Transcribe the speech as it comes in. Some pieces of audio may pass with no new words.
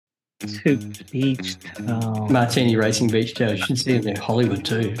to Beach Town. Martini Racing Beach Tower. You should see them in Hollywood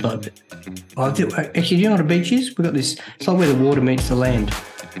too. Like, actually, do you know what a beach is? We've got this. It's like where the water meets the land.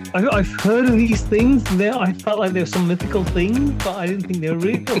 I've heard of these things. I felt like there was some mythical thing, but I didn't think they were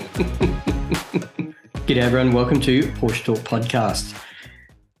real. G'day everyone. Welcome to Porsche Talk Podcast.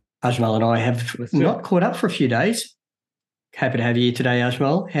 Ajmal and I have not caught up for a few days. Happy to have you here today,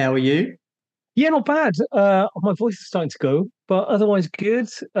 Ajmal. How are you? Yeah, not bad. My voice is starting to go, but otherwise good.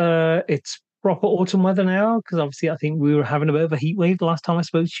 It's proper autumn weather now because obviously I think we were having a bit of a heat wave the last time I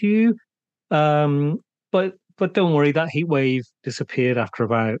spoke to you. But don't worry, that heat wave disappeared after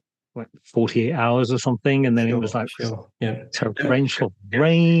about 48 hours or something, and then it was like torrential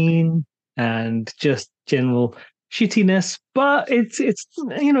rain and just general shittiness. But it's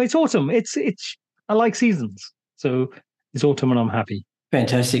autumn. It's I like seasons, so it's autumn and I'm happy.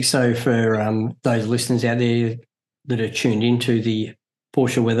 Fantastic. So for those listeners out there that are tuned into the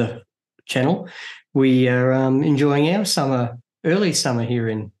Porsche Weather channel, we are enjoying our early summer here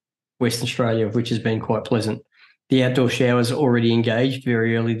in Western Australia, which has been quite pleasant. The outdoor showers are already engaged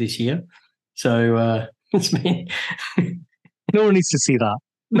very early this year. So it's been... No one needs to see that.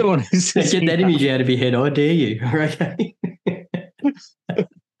 No one needs to get that image out of your head. I dare you. Okay.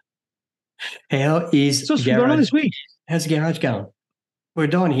 How is the garage this week? How's the garage going? We're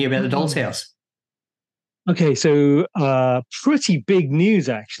dying to hear about the doll's house. Okay, so pretty big news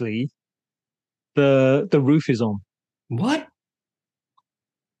actually. The roof is on. What?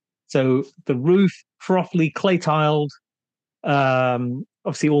 So the roof properly clay tiled.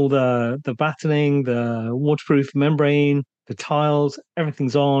 Obviously all the battening, the waterproof membrane, the tiles,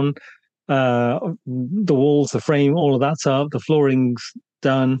 everything's on. The walls, the frame, all of that's up. The flooring's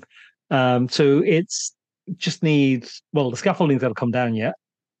done. So it's just needs, the scaffolding's haven't come down yet,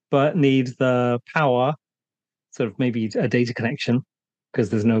 but needs the power, sort of maybe a data connection because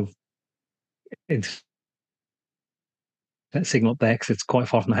there's no signal up there because it's quite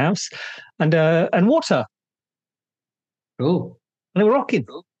far from the house, and water. Oh, and we're rocking.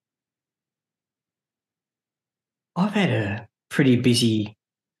 I've had a pretty busy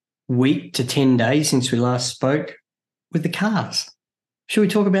week to 10 days since we last spoke with the cars. Should we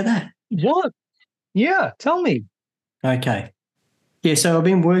talk about that? What? Yeah, tell me. Okay. Yeah, so I've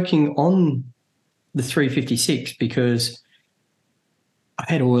been working on the 356 because I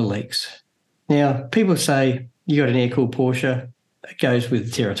had oil leaks. Now, people say you got an air-cooled Porsche, that goes with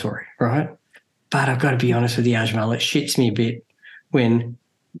the territory, right? But I've got to be honest with you, Ajmal, it shits me a bit when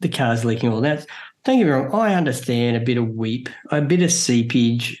the car's leaking oil. Now, don't get me wrong, I understand a bit of weep, a bit of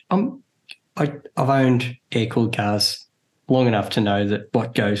seepage. I've owned air-cooled cars long enough to know that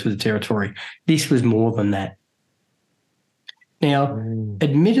what goes with the territory. This was more than that. Now,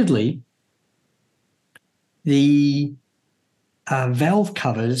 admittedly, the valve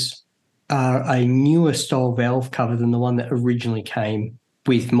covers are a newer style valve cover than the one that originally came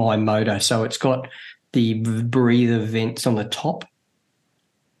with my motor. So it's got the breather vents on the top,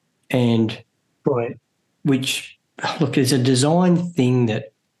 and which, look, is a design thing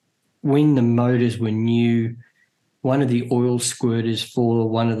that when the motors were new, one of the oil squirters for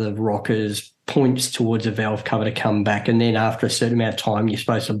one of the rockers points towards a valve cover to come back, and then after a certain amount of time, you're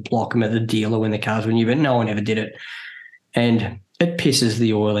supposed to block them at the dealer when the cars were new, but no one ever did it. And it pisses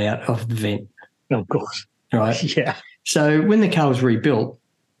the oil out of the vent. Oh, God. Right? Yeah. So when the car was rebuilt,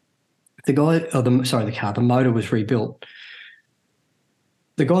 the motor was rebuilt.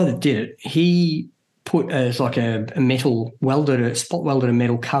 The guy that did it, he put a metal spot welded a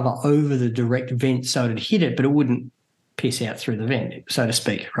metal cover over the direct vent so it'd hit it, but it wouldn't piss out through the vent, so to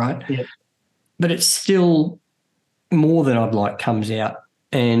speak, right? Yeah. But it's still more than I'd like comes out,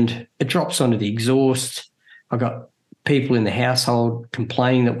 and it drops onto the exhaust. I've got people in the household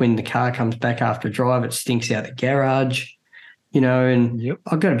complaining that when the car comes back after a drive, it stinks out the garage, and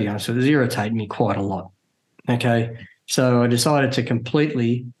I've got to be honest, it was irritating me quite a lot. Okay. So I decided to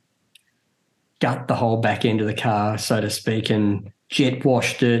completely gut the whole back end of the car, so to speak, and jet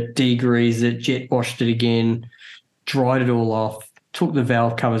washed it, degreased it, jet washed it again, dried it all off, took the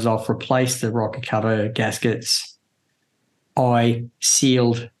valve covers off, replaced the rocker cover gaskets. I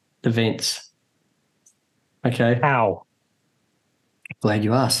sealed the vents. Okay. How? Glad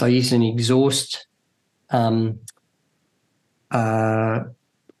you asked. I used an exhaust.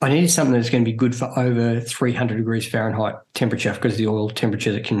 I needed something that's going to be good for over 300 degrees Fahrenheit temperature because of the oil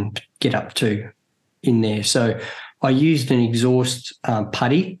temperature that can get up to in there. So I used an exhaust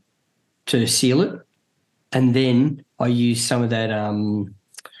putty to seal it, and then I used some of that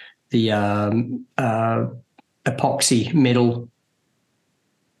epoxy metal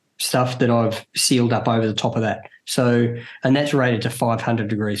stuff that I've sealed up over the top of that. So, and that's rated to 500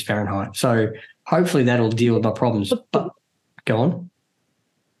 degrees Fahrenheit. So hopefully that'll deal with my problems. But go on.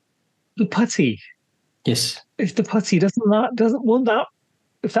 The putty. Yes. If the putty won't that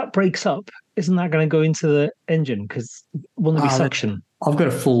if that breaks up, isn't that going to go into the engine? Because won't there be suction? I've got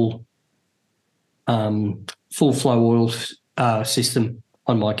a full flow oil system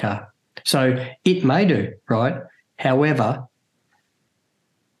on my car, so it may do, right? However,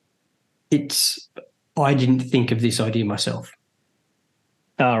 I didn't think of this idea myself.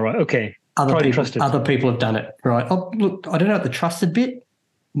 Ah, right, okay. Other people have done it, right? Oh, look, I don't know the trusted bit.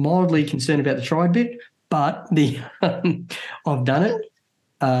 Mildly concerned about the tried bit, but I've done it.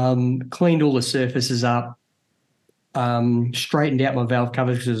 Cleaned all the surfaces up. Straightened out my valve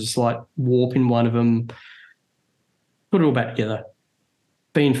covers because there's a slight warp in one of them. Put it all back together.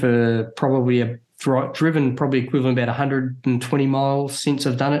 Been for probably driven probably equivalent about 120 miles since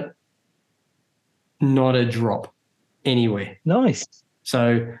I've done it. Not a drop anywhere. Nice.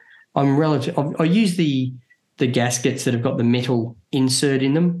 So I use the gaskets that have got the metal insert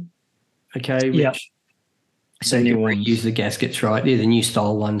in them. Okay. Yeah. So you reuse the gaskets, right? They're the new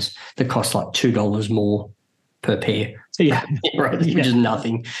style ones that cost like $2 more per pair. Yeah. Right. Which is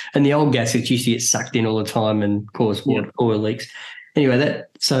nothing. And the old gaskets used to get sucked in all the time and cause oil leaks. Anyway,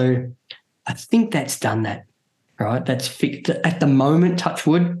 so I think that's done that. Right. That's fixed at the moment, touch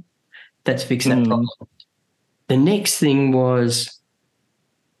wood. That's fixing that problem. The next thing was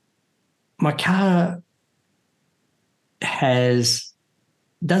my car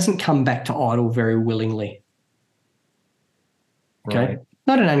doesn't come back to idle very willingly. Okay. Right.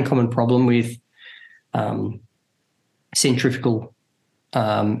 Not an uncommon problem with centrifugal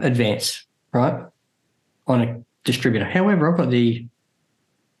advance, right, on a distributor. However, I've got the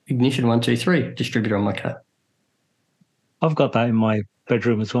ignition 123 distributor on my car. I've got that in my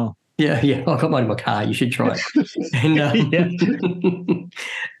bedroom as well. Yeah, I've got mine in my car. You should try it.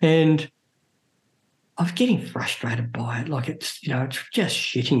 And I was getting frustrated by it. Like it's just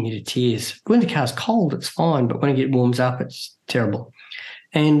shitting me to tears. When the car's cold, it's fine, but when it warms up, it's terrible.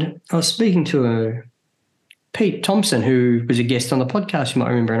 And I was speaking to Pete Thompson, who was a guest on the podcast. You might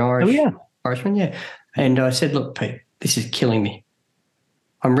remember, an Irishman, yeah. And I said, "Look, Pete, this is killing me.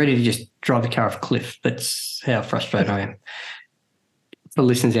 I'm ready to just drive the car off a cliff. That's how frustrated I am." For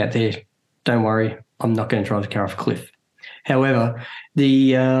listeners out there, don't worry, I'm not going to drive the car off a cliff. However,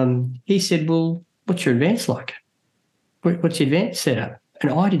 he said, "Well, what's your advance like? What's your advance setup?"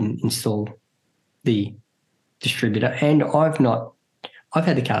 And I didn't install the distributor, and I've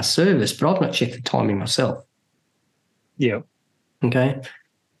had the car serviced, but I've not checked the timing myself. Yeah. Okay.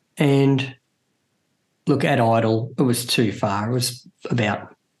 And look, at idle, it was too far. It was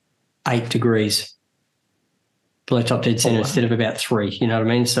about 8 degrees below top dead center instead of about 3. You know what I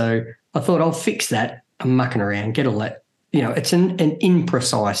mean? So I thought I'll fix that. I'm mucking around, get all that. It's an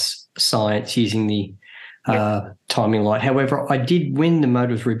imprecise science using the timing light. However, when the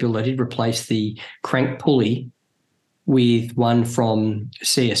motor was rebuilt, I did replace the crank pulley with one from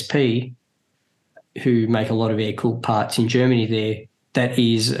CSP, who make a lot of air-cooled parts in Germany there. That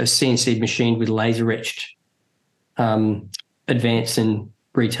is a CNC machine with laser-etched advance and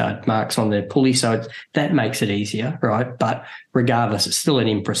retard marks on the pulley. So that makes it easier, right? But regardless, it's still an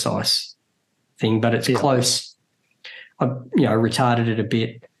imprecise thing, but it's close. I retarded it a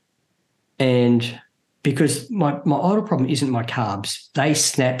bit. And because my idle problem isn't my carbs, they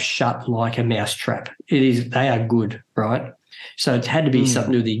snap shut like a mouse trap. They are good, right? So it had to be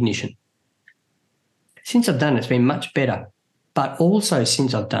something to do with the ignition. Since I've done it, it's been much better. But also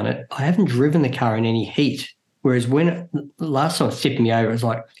since I've done it, I haven't driven the car in any heat. Whereas the last time it tipped me over, it was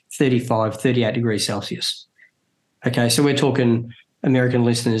like 35, 38 degrees Celsius. Okay, so we're talking, American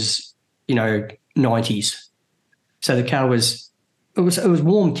listeners, 90s. So the car was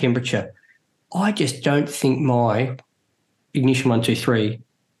warm temperature. I just don't think my ignition 123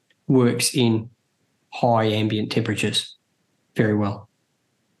 works in high ambient temperatures very well.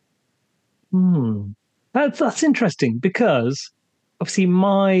 That's interesting, because obviously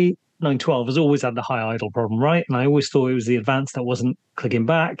my 912 has always had the high idle problem, right? And I always thought it was the advance that wasn't clicking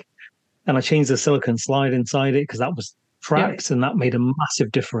back. And I changed the silicon slide inside it because that was trapped, and that made a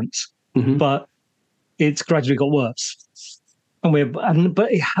massive difference. Mm-hmm. But it's gradually got worse. But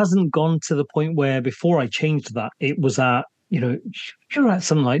it hasn't gone to the point where before I changed that, it was at, you're at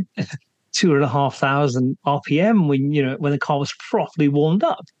something like 2,500 RPM when the car was properly warmed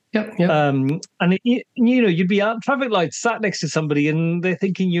up. Yep. And you'd be at traffic lights, sat next to somebody, and they're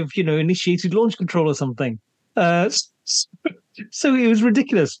thinking you've initiated launch control or something. So it was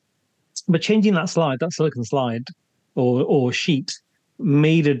ridiculous. But changing that silicon slide or sheet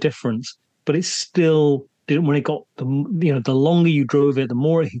made a difference, but it still didn't. When it got the longer you drove it, the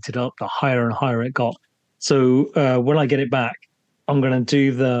more it heated up, the higher and higher it got. So when I get it back, I'm going to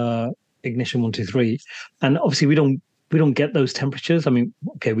do the ignition 123, and obviously we don't get those temperatures. I mean,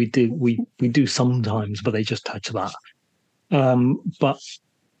 okay, we do sometimes, but they just touch that. But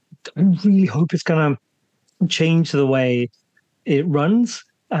I really hope it's going to change the way it runs,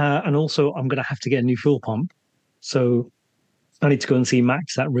 and also I'm going to have to get a new fuel pump. So I need to go and see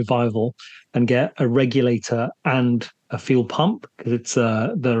Max at Revival and get a regulator and a fuel pump because it's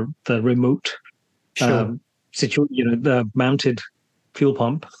the remote Sure. the mounted fuel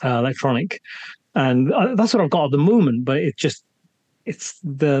pump, electronic, and that's what I've got at the moment. But it's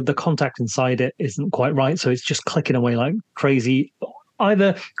the contact inside it isn't quite right, so it's just clicking away like crazy,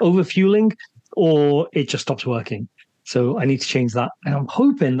 either overfueling or it just stops working. So I need to change that, and I'm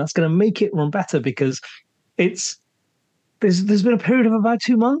hoping that's going to make it run better because it's there's been a period of about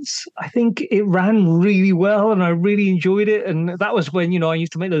 2 months. I think it ran really well and I really enjoyed it. And that was when, I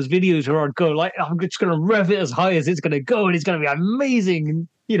used to make those videos where I'd go like, I'm just going to rev it as high as it's going to go and it's going to be amazing.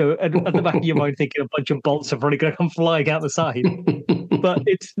 And, at the back of your mind thinking a bunch of bolts are probably going to come flying out the side. But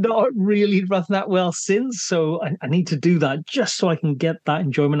it's not really run that well since. So I need to do that just so I can get that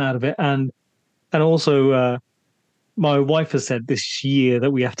enjoyment out of it. And also, my wife has said this year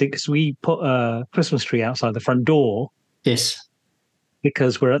that we have to, because we put a Christmas tree outside the front door Yes.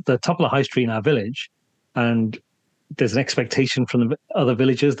 because we're at the top of the high street in our village, and there's an expectation from the other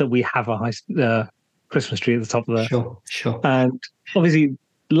villagers that we have a Christmas tree at the top of the. Sure. Sure. And obviously,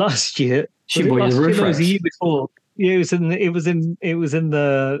 last year She was it bought you last the year? roof No, it was the racks. year before. Yeah, it was in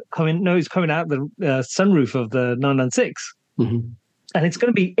the coming. No, it's coming out the sunroof of the 996, Mm-hmm. and it's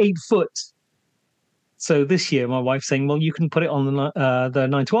going to be 8 foot. So this year, my wife's saying, "Well, you can put it on the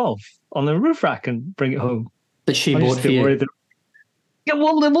 912 on the roof rack and bring it home." That she I'm bought just a for bit you. worried that. Yeah,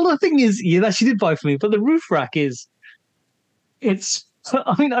 well, the thing is, yeah, that she did buy for me, but the roof rack it's.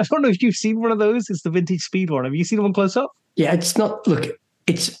 I mean, I don't know if you've seen one of those. It's the vintage speed one. Have you seen one close up? Yeah, it's not. Look,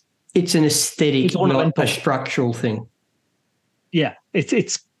 it's an It's aesthetic, not a ornamental. structural thing. Yeah,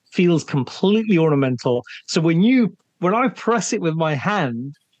 it feels completely ornamental. So when I press it with my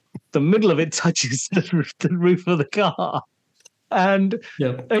hand, the middle of it touches the roof of the car, and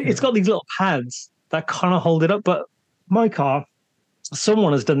Yep. it's got these little pads that kind of hold it up. But my car,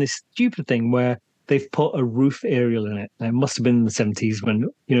 someone has done this stupid thing where they've put a roof aerial in it. And it must have been in the 70s when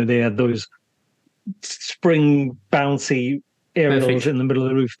they had those spring bouncy aerials Perfect. in the middle of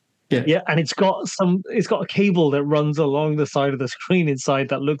the roof. Yeah. Yeah, and it's got a cable that runs along the side of the screen inside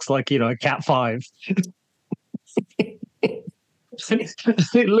that looks like a Cat 5.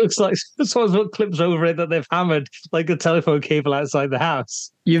 It looks like someone's put clips over it that they've hammered like a telephone cable outside the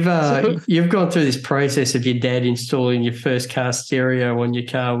house. You've So you've gone through this process of your dad installing your first car stereo on your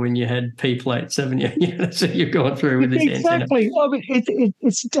car when you had P plates, haven't you? Yeah, that's what you've gone through with this antenna. exactly. I mean,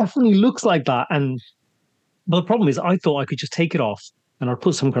 it definitely looks like that. And but the problem is, I thought I could just take it off and I'd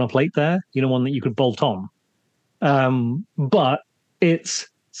put some kind of plate there, one that you could bolt on. But it's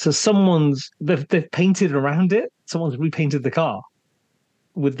so they've painted around it. Someone's repainted the car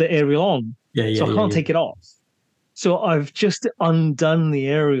with the aerial on, Yeah, so yeah, I yeah, can't yeah. take it off. So I've just undone the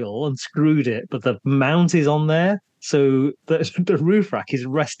aerial and screwed it, but the mount is on there. So the roof rack is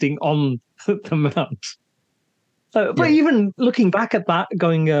resting on the mount. But Yeah. even looking back at that,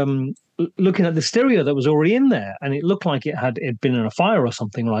 looking at the stereo that was already in there, and it looked like it had been in a fire or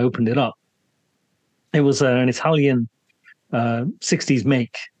something when I opened it up. It was an Italian 60s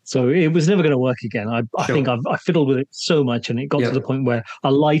make. So it was never going to work again. I think Sure. I fiddled with it so much, and it got to the Yep. point where a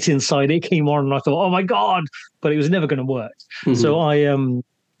light inside it came on, and I thought, "Oh my god!" But it was never going to work. So Mm-hmm.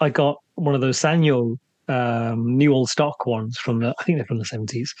 I got one of those Sanyo new old stock ones I think they're from the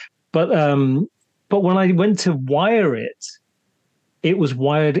 70s. But when I went to wire it, it was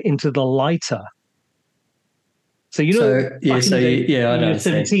wired into the lighter. So So yeah, back in the day, yeah, I when don't you were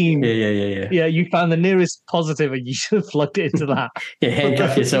understand. 17, Yeah, yeah, yeah, yeah. yeah, you found the nearest positive and you should have plugged it into that. Yeah, But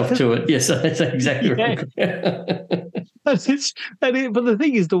handcuff yourself because to it. Yes, that's exactly yeah, right. but the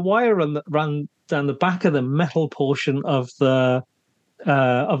thing is, the wire ran down the back of the metal portion of the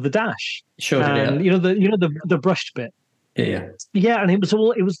dash, Short it and out. the brushed bit. Yeah, yeah. Yeah, and it was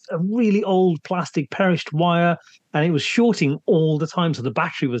a really old plastic perished wire, and it was shorting all the time, so the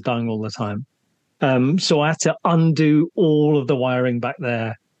battery was dying all the time. So I had to undo all of the wiring back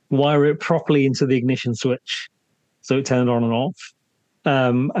there, wire it properly into the ignition switch, so it turned on and off.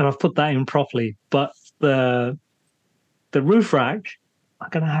 And I've put that in properly, but the roof rack, I'm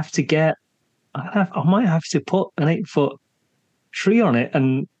gonna have to get. I might have to put an 8 foot tree on it,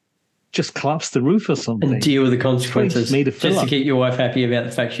 and just collapse the roof or And something. deal with the Probably just consequences made a just fill to up. keep your wife happy about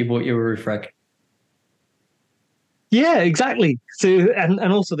the fact she bought you a roof rack. Yeah, exactly. So and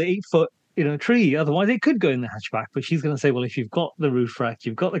also the 8 foot tree. Otherwise, it could go in the hatchback. But she's going to say, well, if you've got the roof rack,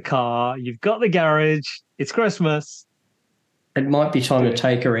 you've got the car, you've got the garage. It's Christmas. It might be time Do to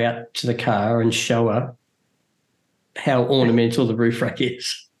take her out to the car and show her how ornamental the roof rack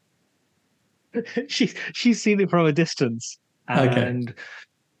is. it. She's seen it from a distance, Okay. and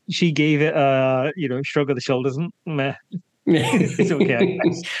she gave it a shrug of the shoulders. Meh, it's okay, I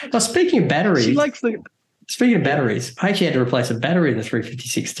guess. Well, speaking of She batteries, likes the speaking of yeah. batteries, I actually had to replace a battery in the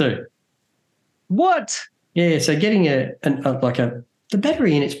 356 too. What? Yeah, so getting the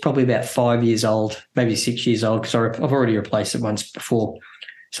battery in it's probably about 5 years old, maybe 6 years old because I've already replaced it once before.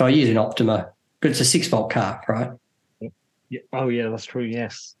 So I use an Optima, but it's a 6 volt car, right? Yeah. Oh yeah, that's true.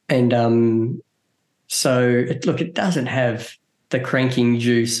 Yes. And so it doesn't have the cranking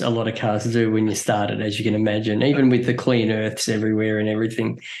juice a lot of cars do when you start it, as you can imagine, even with the clean earths everywhere and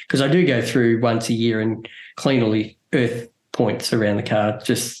everything. Because I do go through once a year and clean all the earth points around the car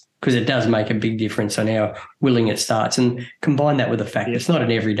just because it does make a big difference on how willing it starts. And combine that with the fact it's not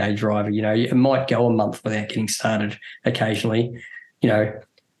an everyday driver. It might go a month without getting started occasionally,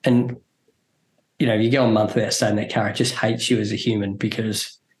 and, you go a month without starting that car, it just hates you as a human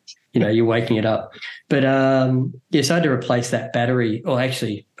because you're waking it up. But so I had to replace that battery. Or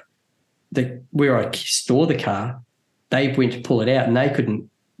actually, where I store the car, they went to pull it out and they couldn't.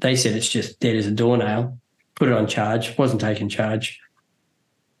 They said it's just dead as a doornail. Put it on charge. Wasn't taking charge.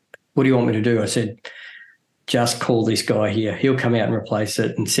 What do you want me to do? I said, just call this guy here. He'll come out and replace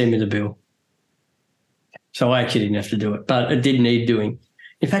it and send me the bill. So I actually didn't have to do it, but it did need doing.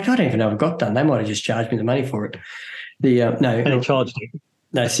 In fact, I don't even know if it got done. They might have just charged me the money for it. And it charged you.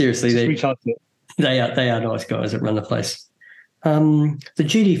 No, seriously, Just recharged it. they are nice guys that run the place. The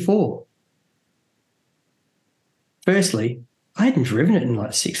GD4. Firstly, I hadn't driven it in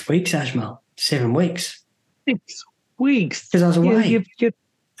like 6 weeks, Ajmal. 7 weeks. 6 weeks. Because I was away.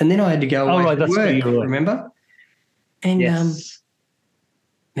 And then I had to go away right, for that's work, true, remember? And yes.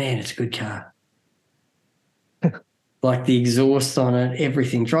 Man, it's a good car. Like the exhaust on it,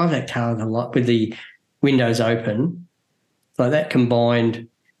 everything. Drive that car with the windows open. Like that combined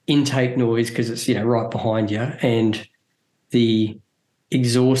intake noise because it's right behind you, and the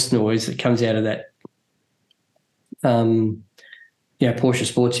exhaust noise that comes out of that Porsche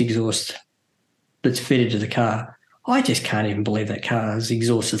sports exhaust that's fitted to the car. I just can't even believe that car's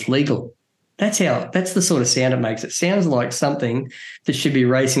exhaust is legal. That's the sort of sound it makes. It sounds like something that should be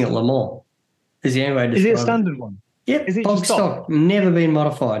racing at Le Mans. Is the only way to describe it. Is it a standard one? Yep, is it bog just stock, never been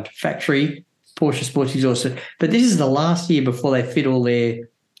modified, factory Porsche sports exhaust. But this is the last year before they fit all their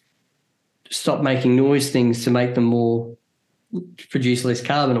stop making noise things to make them more produce less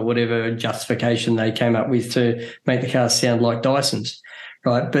carbon or whatever justification they came up with to make the cars sound like Dysons,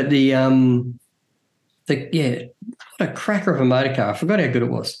 right? But what a cracker of a motor car. I forgot how good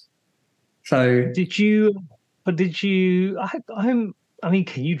it was. So did you? I mean,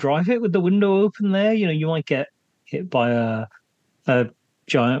 can you drive it with the window open there? You might get hit by a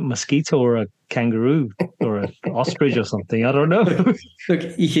giant mosquito or a kangaroo or an ostrich or something. I don't know.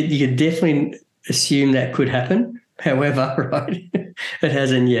 Look, you could definitely assume that could happen. However, right, it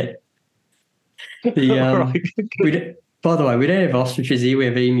hasn't yet. Right. By the way, we don't have ostriches here. We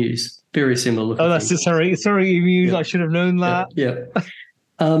have emus. Very similar looking. Oh, that's things. Sorry, emus. Yeah. I should have known that. Yeah.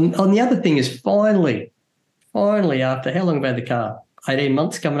 On the other thing is finally, after how long have I had the car? 18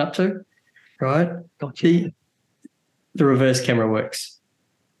 months coming up to, right? Gotcha. The reverse camera works.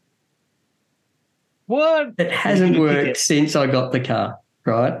 What? It hasn't worked since I got the car,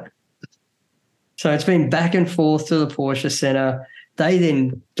 right? So it's been back and forth to the Porsche Centre. They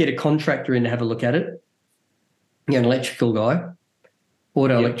then get a contractor in to have a look at it. An electrical guy,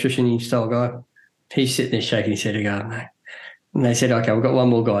 electrician style guy. He's sitting there shaking his head and going, no. And they said, okay, we've got one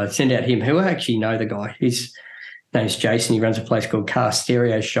more guy. Send out him, who I actually know the guy. His name's Jason. He runs a place called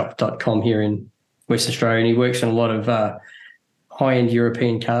carstereoshop.com here in Western Australia, and he works on a lot of high-end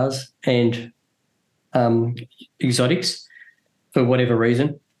European cars and exotics for whatever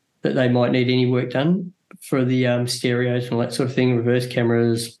reason that they might need any work done for the stereos and all that sort of thing, reverse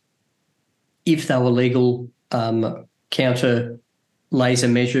cameras, if they were legal, counter laser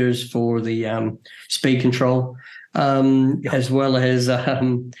measures for the speed control, as well as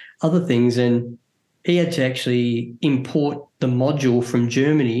other things. And he had to actually import the module from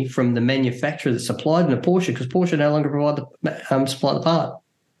Germany from the manufacturer that supplied him the Porsche because Porsche no longer supply the part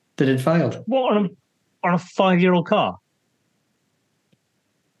that had failed. What, on a 5-year-old car?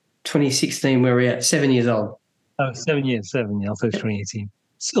 2016, where we're at 7 years old. Oh, 7 years. 7 years. I thought it was 2018.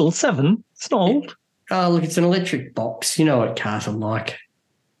 Still 7. It's not old. Oh, look, it's an electric box. You know what cars are like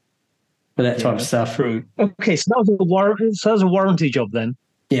for that type of stuff. True. Okay, so that was a warranty. So that was a warranty job then.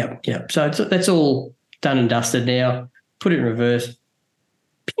 Yeah, yeah. So that's all done and dusted now. Put it in reverse.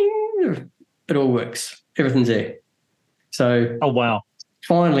 Ping, it all works. Everything's there. So Oh wow.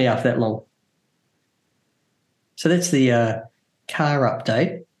 finally, after that long. So that's the car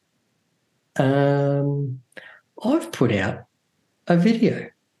update. I've put out a video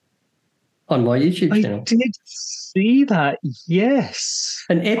on my YouTube I channel. did see that. Yes.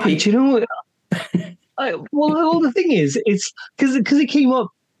 An epic. Do you know what? Well, the thing is, it's because it came up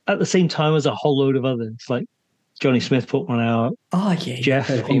at the same time as a whole load of others. Like Johnny Smith put one out. Oh yeah,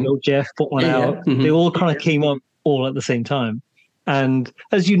 Jeff, Jeff put one out. Yeah. Mm-hmm. They all kind of came up all at the same time. And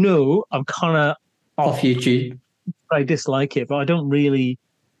as you know, I'm kind of off YouTube. I dislike it, but I don't really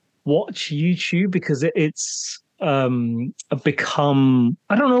watch YouTube because it's become,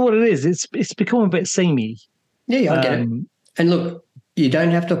 I don't know what it is. It's become a bit samey. Yeah, I get it. And look, you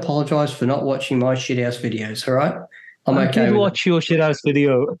don't have to apologize for not watching my shithouse videos, all right? I did watch your shithouse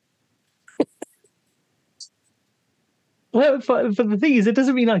video. Well, but the thing is, it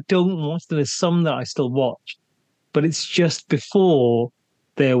doesn't mean I don't watch them. There's some that I still watch, but it's just before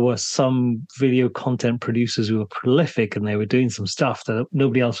there were some video content producers who were prolific and they were doing some stuff that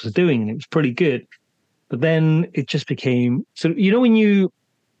nobody else was doing, and it was pretty good. But then it just became so. You know, when you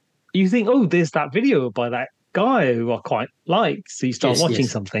think, oh, there's that video by that guy who I quite like, so you start watching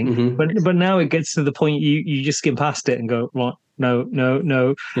something. Mm-hmm. But now it gets to the point you just skim past it and go, what? No.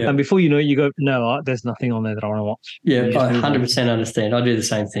 Yeah. And before you know it, you go, no, there's nothing on there that I want to watch. Yeah, I 100% understand. I do the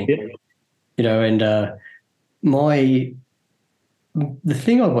same thing. Yeah. You know, and the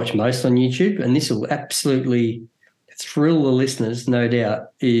thing I watch most on YouTube, and this will absolutely thrill the listeners, no doubt,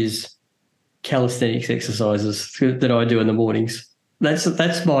 is calisthenics exercises that I do in the mornings. That's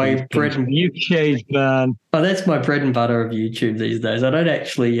my bread and you changed, man. Oh, that's my bread and butter of YouTube these days. I don't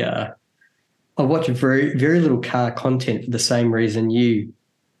actually I watch very, very little car content for the same reason you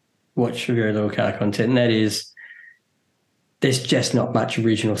watch very little car content, and that is there's just not much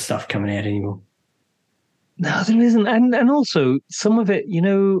original stuff coming out anymore. No, there isn't. And also some of it, you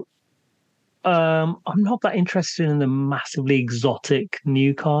know, I'm not that interested in the massively exotic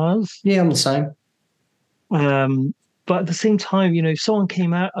new cars. Yeah, I'm the same. But at the same time, you know, if someone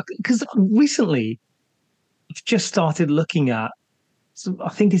came out, because recently I've just started looking at, so I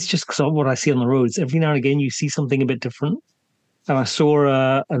think it's just because of what I see on the roads. Every now and again, you see something a bit different. And I saw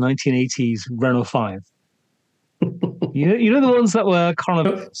a 1980s Renault 5. You know the ones that were kind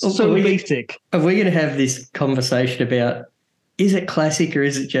of so basic. Are we going to have this conversation about is it classic or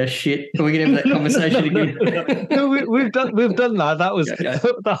is it just shit? Are we going to have that conversation again? No, we've done that. That was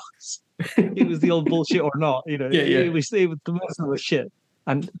it was the old bullshit or not. You know, it was the most of the shit.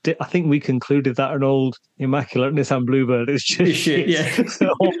 And I think we concluded that an old immaculate Nissan Bluebird is just shit. Yeah,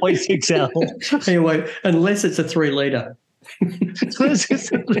 always excel. Anyway, unless it's a 3-litre. Did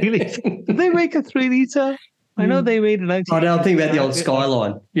they make a 3-litre? I know they made a 19. I don't think about the old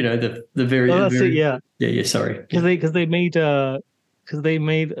Skyline. You know, the very. Oh, that's it. Yeah. Yeah. Sorry. Because they made Nissan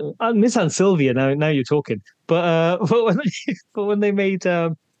Silvia. Now you're talking. But when they made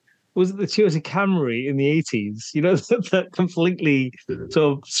was it the Toyota Camry in the 80s? You know, that completely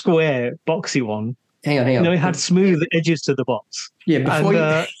sort of square, boxy one. Hang on. You know, it had smooth edges to the box.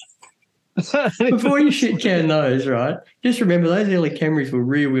 Yeah. Before you shit can those, right? Just remember those early Camrys were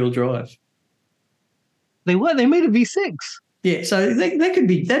rear-wheel drive. They were. They made a V6. Yeah, so that'd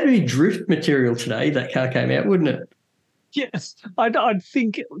be drift material today. That car came out, wouldn't it? Yes, I'd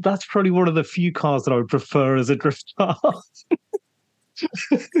think that's probably one of the few cars that I would prefer as a drift car.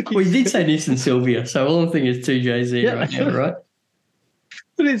 Well, you did say Nissan Silvia, so all I'm thinking is 2JZ right now, right?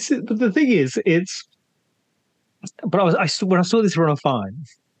 But the thing is, But when I saw this Renault 5,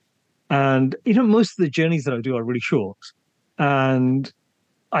 and you know, most of the journeys that I do are really short, and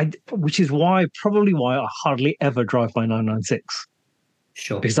which is probably why I hardly ever drive my 996.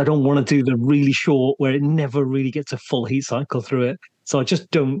 Sure. Because I don't want to do the really short where it never really gets a full heat cycle through it. So I just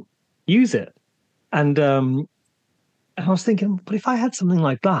don't use it. And I was thinking, but if I had something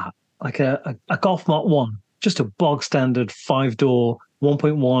like that, like a Golf Mark 1, just a bog standard 5-door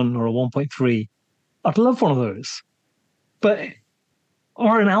 1.1 or a 1.3, I'd love one of those.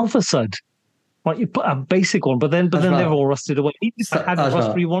 Or an Alpha Sud. Like you put a basic one, but then they're all rusted away. If I had a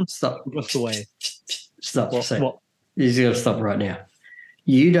rusty one, rust away. Stop. What? You've got to stop right now.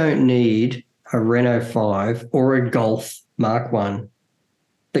 You don't need a Renault 5 or a Golf Mark 1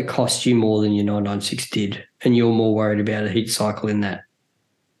 that costs you more than your 996 did, and you're more worried about a heat cycle in that.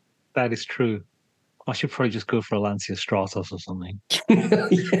 That is true. I should probably just go for a Lancia Stratos or something.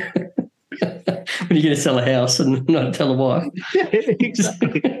 Yeah. When you're going to sell a house and not tell a wife.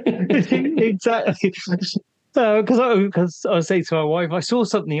 Exactly. Exactly. So, because I was saying to my wife, I saw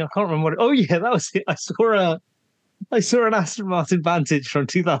something. I can't remember what. Oh yeah, that was it. I saw an Aston Martin Vantage from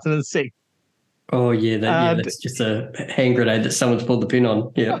 2006, Oh yeah, and that's just a hand grenade that someone's pulled the pin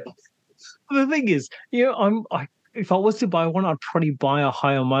on. Yeah. the thing is, if I was to buy one, I'd probably buy a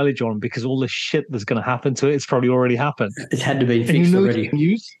higher mileage one because all the shit that's going to happen to it, it's probably already happened, It had to be and fixed it's already. being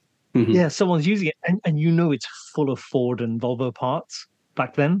used. Mm-hmm. Yeah, someone's using it, and it's full of Ford and Volvo parts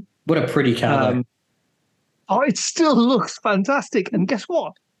back then. What a pretty car though. Oh, it still looks fantastic. And guess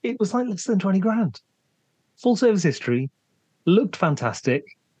what? It was like less than 20 grand. Full service history, looked fantastic.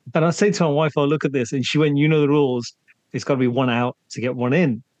 And I say to my wife, "Oh, look at this." And she went, "You know the rules. It's got to be one out to get one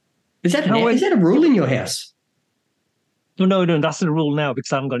in." Is that And I is went, that a rule in your house? "No, no, no, that's the rule now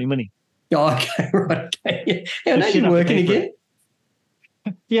because I haven't got any money. Oh, okay, right. Okay. Yeah, So now she'd you're have to working pay for it."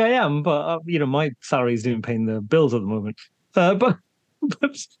 again. Yeah, I am. But, my salary is doing paying the bills at the moment. But, but,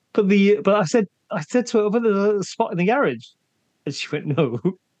 but I said to her, "Over the spot in the garage." And she went, "No."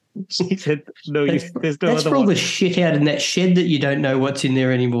 She said, "No, there's no That's other for all one." the shit out in that shed that you don't know what's in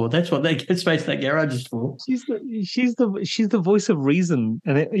there anymore. That's what they get space that garage is for. She's the voice of reason,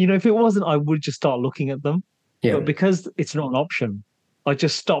 and if it wasn't, I would just start looking at them. Yeah. But because it's not an option, I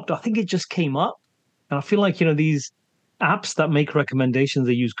just stopped. I think it just came up, and I feel like these apps that make recommendations,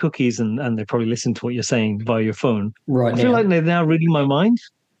 they use cookies, and they probably listen to what you're saying via your phone. Right I feel now. like they're now reading my mind.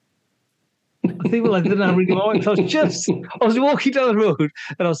 I feel like they're now reading my mind. So I was walking down the road,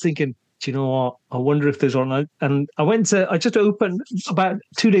 and I was thinking, do you know what? I wonder if there's one. And I just opened about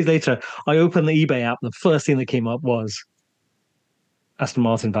 2 days later. I opened the eBay app. And the first thing that came up was Aston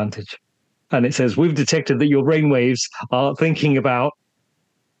Martin Vantage, and it says we've detected that your brainwaves are thinking about.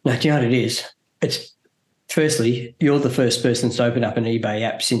 No, do you know what it is? It's firstly, you're the first person to open up an eBay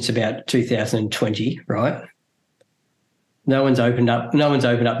app since about 2020, right? No one's opened up the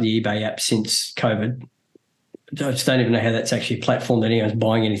eBay app since COVID. I just don't even know how that's actually a platform that anyone's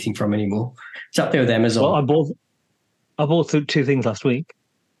buying anything from anymore. It's up there with Well, Amazon. I bought two things last week.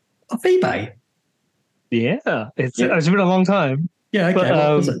 Off eBay. Yeah, it's Yeah. it's been a long time, Yeah, okay. but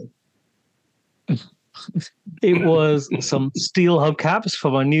What was it? it was some steel hubcaps for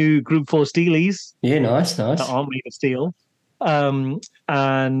my new Group 4 Steelies Yeah, nice. that aren't made of steel.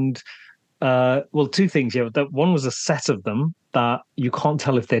 And well, two things. Yeah, that one was a set of them that you can't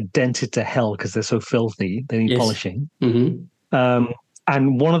tell if they're dented to hell because they're so filthy. They need Yes. polishing. Mm-hmm.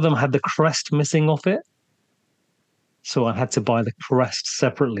 And one of them had the crest missing off it, so I had to buy the crest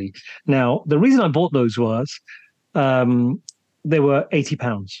separately. Now, the reason I bought those was they were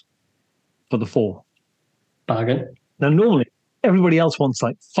 £80 for the four. Bargain. Now, normally everybody else wants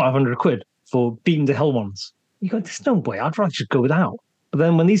like 500 quid for beaten to hell ones. You go, there's no way. I'd rather just go without. But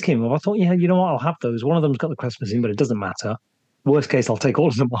then when these came up, I thought, yeah, you know what? I'll have those. One of them's got the crest missing, but it doesn't matter. Worst case, I'll take all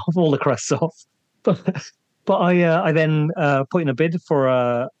of them off, all the crests off. But I then put in a bid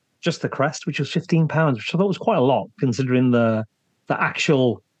for just the crest, which was £15, which I thought was quite a lot considering the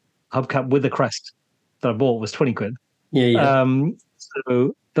actual hubcap with the crest that I bought was 20 quid. Yeah, yeah.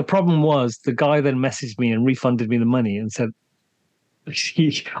 So the problem was the guy then messaged me and refunded me the money and said,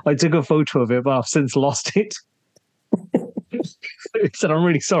 I took a photo of it, but I've since lost it. He said, I'm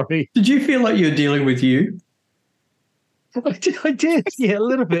really sorry. Did you feel like you were dealing with you? I did, yeah, a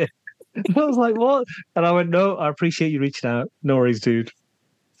little bit. I was like, what? And I went, no, I appreciate you reaching out. No worries, dude.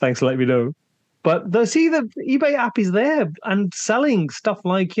 Thanks for letting me know. But the eBay app is there and selling stuff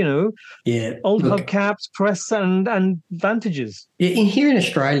like, Yeah. old Look, hubcaps, crests, and Vantages. in here in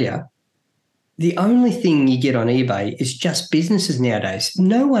Australia, the only thing you get on eBay is just businesses nowadays.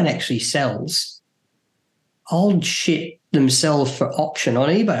 No one actually sells old shit themselves for auction on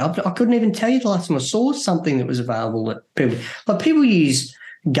eBay. I couldn't even tell you the last time I saw something that was available that people use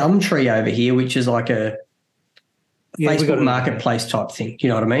Gumtree over here, which is like a Facebook marketplace type thing. You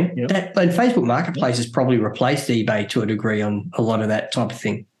know what I mean? Yep. But Facebook marketplace has probably replaced eBay to a degree on a lot of that type of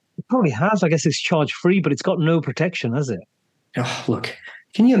thing. It probably has. I guess it's charge free, but it's got no protection, has it? Oh, look,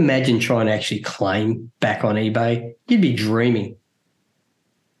 can you imagine trying to actually claim back on eBay? You'd be dreaming.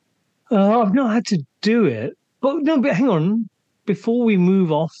 I've not had to do it. But no, but hang on. Before we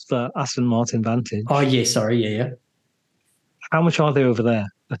move off the Aston Martin Vantage. Oh, yeah, sorry, yeah. How much are they over there?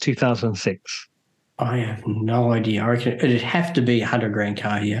 A 2006? I have no idea. I reckon it'd have to be 100 grand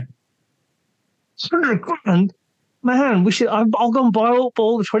car here. 100 grand? Man, I'll go and buy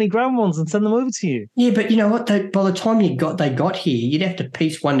all the 20 grand ones and send them over to you. Yeah, but you know what? By the time they got here, you'd have to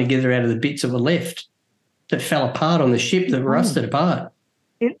piece one together out of the bits that were left that fell apart on the ship that rusted apart.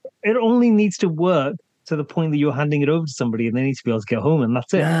 it only needs to work to the point that you're handing it over to somebody and they need to be able to get home, and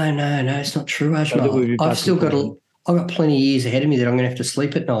that's it. No, no, no, it's not true, That would Ashmal. be battery poison. I've got plenty of years ahead of me that I'm going to have to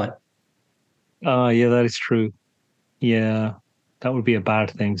sleep at night. Oh, yeah, that is true. Yeah, that would be a bad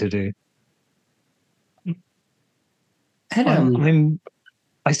thing to do. Had I'm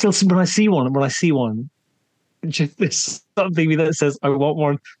I still when I see one, just there's something that says I want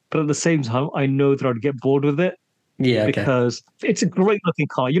one, but at the same time, I know that I'd get bored with it yeah, okay, because it's a great looking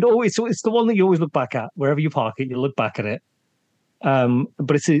car. You know, it's the one that you always look back at wherever you park it. You look back at it.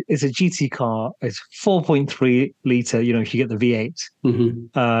 But it's a GT car. It's 4.3 liter. You know, if you get the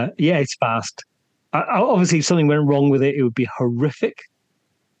V8, yeah, it's fast. Obviously, if something went wrong with it, it would be horrific.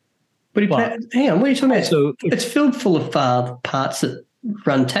 But But hang on, what are you talking about? also, It's filled full of parts that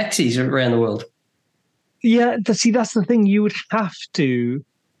run taxis around the world. yeah, see, that's the thing. You would have to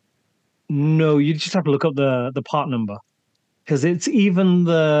know. You just have to look up the part number because it's even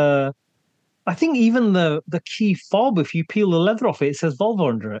the. I think even the key fob. If you peel the leather off it, it says Volvo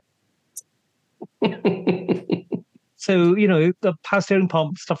under it. So, you know, the power steering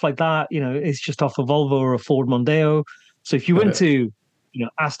pump, stuff like that, you know, it's just off a Volvo or a Ford Mondeo. So if you Got went it. to, you know,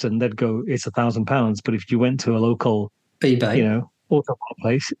 Aston, they'd go, it's £1,000. But if you went to a local, you eBay. know, auto part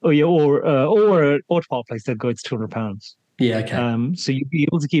place, or an auto part place, they'd go, it's £200. Yeah, okay. So you'd be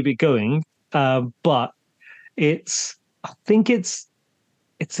able to keep it going. But it's, I think it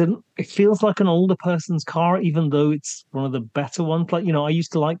feels like an older person's car, even though it's one of the better ones. Like, you know, I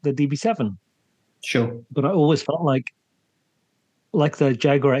used to like the DB7, Sure. but I always felt like the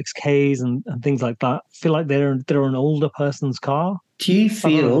Jaguar XKs and things like that feel like they're an older person's car. Do you I don't know.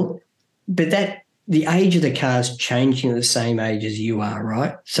 feel, but that the age of the car is changing at the same age as you are,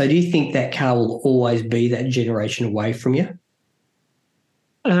 right? So do you think that car will always be that generation away from you?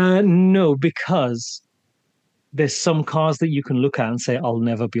 No, because there's some cars that you can look at and say, I'll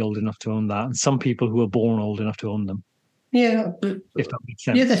never be old enough to own that. And some people who are born old enough to own them, Yeah, if that makes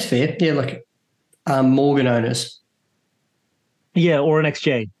yeah, that's sense. fair. Yeah, like Morgan owners. Yeah, or an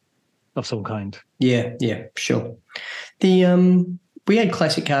XJ of some kind. Yeah, yeah, sure. The we had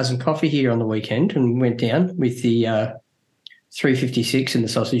classic cars and coffee here on the weekend and went down with the 356 and the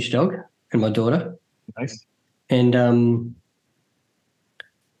sausage dog and my daughter. Nice. And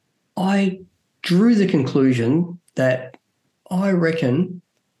I drew the conclusion that I reckon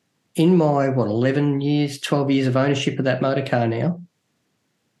in my 11 years, 12 years of ownership of that motor car now,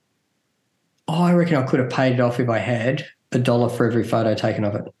 I reckon I could have paid it off if I had $1 for every photo taken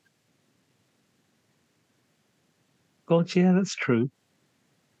of it. God, yeah, that's true.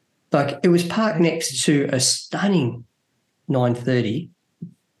 Like it was parked next to a stunning 930,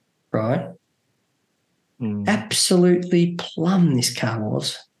 right? Mm. Absolutely plum this car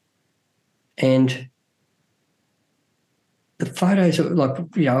was. And the photos, like,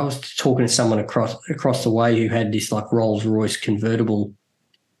 you know, I was talking to someone across the way who had this like Rolls Royce convertible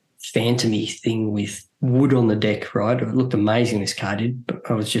phantomy thing with wood on the deck, right? It looked amazing, this car did, but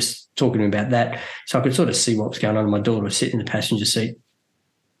I was just talking about that. So I could sort of see what was going on. My daughter was sitting in the passenger seat,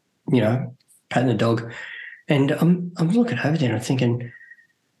 you know, patting the dog. And I'm looking over there and I'm thinking,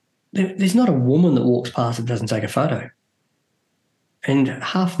 there's not a woman that walks past that doesn't take a photo. And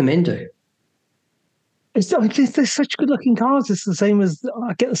half the men do. They're such good looking cars. It's the same as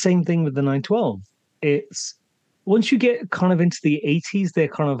I get the same thing with the 912. It's once you get kind of into the 80s, they're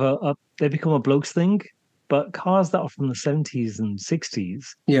kind of they become a blokes thing. But cars that are from the 70s and 60s,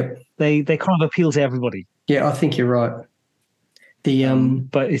 Yep. they kind of appeal to everybody. Yeah, I think you're right. The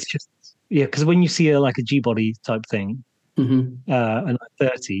But it's just yeah, because when you see like a G body type thing, a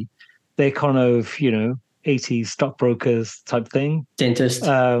 930, they're kind of 80s stockbrokers type thing. dentist.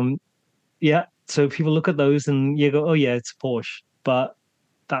 Um, yeah, so people look at those and you go, oh yeah, it's a Porsche, but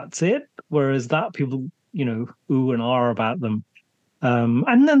that's it. Whereas that people, ooh and ah about them.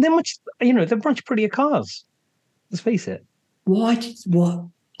 And then they're much prettier cars. Let's face it. What?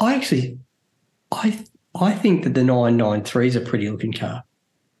 I actually, I I think that the 993 is a pretty looking car.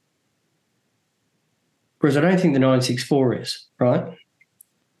 Whereas I don't think the 964 is, right?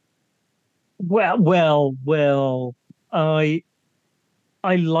 Well. I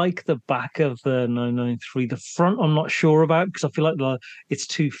I like the back of the 993. The front, I'm not sure about because I feel like it's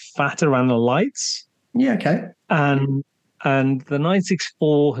too fat around the lights. Yeah, okay. And the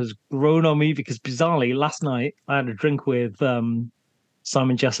 964 has grown on me because bizarrely last night I had a drink with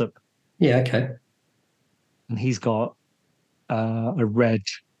Simon Jessup Yeah, okay. and he's got a red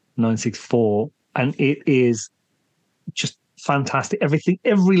 964 and it is just fantastic. Everything,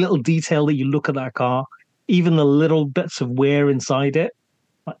 every little detail that you look at that car, even the little bits of wear inside it.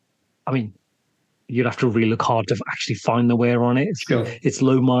 I mean, you'd have to really look hard to actually find the wear on it. Sure. It's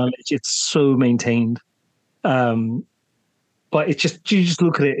low mileage. It's so maintained. Um, but it's just you just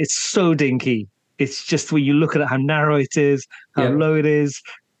look at it. It's so dinky. It's just when you look at it, how narrow it is, how Yeah. low it is,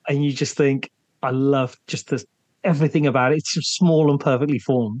 and you just think, I love just this everything about it. It's just small and perfectly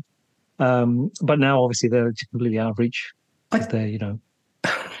formed. But now obviously they're just completely out of reach because I, they're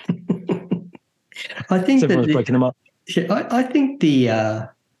I because think that everyone's breaking them up. I think the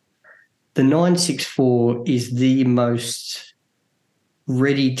 964 is the most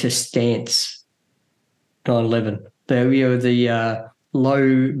ready to stance 911. The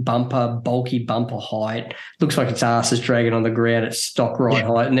low bumper, bulky bumper height looks like its ass is dragging on the ground at stock ride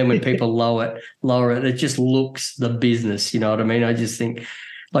height, and then when people lower it, it just looks the business. You know what I mean? I just think,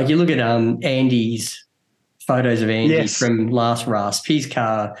 like, you look at Andy's photos of Andy Yes. from last rasp, his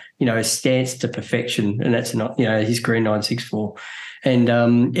car, is stanced to perfection, and that's not, his green 964.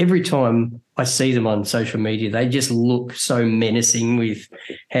 And every time I see them on social media, they just look so menacing with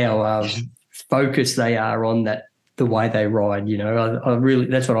how focused they are on the way they ride. I really,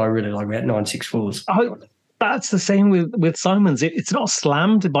 that's what I really like about 964s. That's the same with Simon's. It's not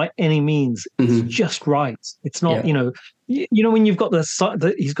slammed by any means. It's Mm-hmm. just right. It's not, Yeah. when you've got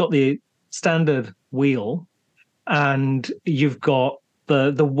he's got the standard wheel, and you've got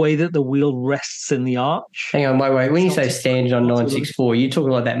the way that the wheel rests in the arch. Hang on, wait. When It's you not say too standard on not too 964, you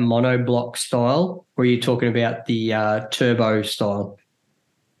talking like that monoblock style, or are you talking about the turbo style?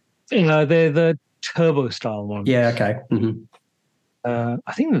 they're the turbo style ones. Yeah, okay. Mm-hmm.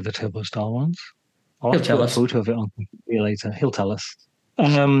 I think they're the turbo style ones. I'll He'll have to tell put a us. photo of it on later. He'll tell us.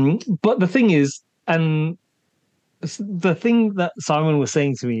 But the thing is, and the thing that Simon was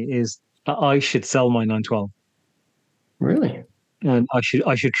saying to me is that I should sell my 912, Really? and I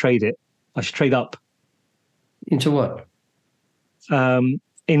should trade it. I should trade up Into what? um,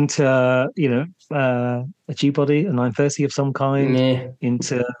 into a G body, a 930 of some kind. Nah,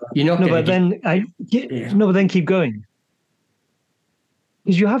 Into you're not no, going to but get. then Yeah. no, but then keep going.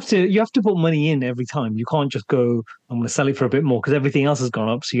 Because you have to put money in every time. You can't just go, I'm going to sell it for a bit more because everything else has gone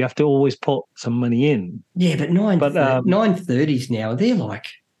up. So you have to always put some money in. Yeah, but But 930s now, they're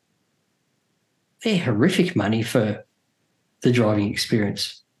horrific money for the driving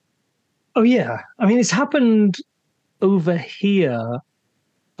experience. oh yeah, I mean it's happened over here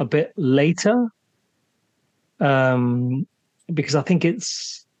a bit later, um, because I think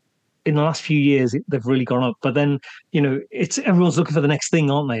it's in the last few years they've really gone up. But then it's everyone's looking for the next thing,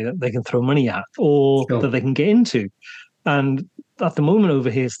 aren't they? That they can throw money at or that Sure. they can get into. And at the moment over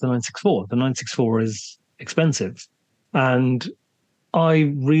here, it's the 964. The 964 is expensive, and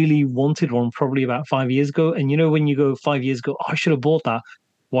I really wanted one probably about 5 years ago. And when you go 5 years ago, oh, I should have bought that.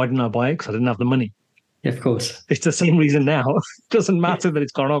 Why didn't I buy it? Because I didn't have the money. Yeah, of course. It's the same reason now. It doesn't matter that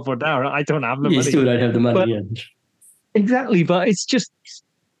it's gone up or down. I don't have the You money. still don't have the money, But yeah. exactly. But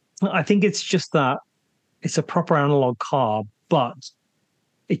I think it's just that it's a proper analog car, but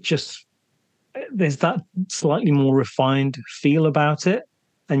it just, there's that slightly more refined feel about it.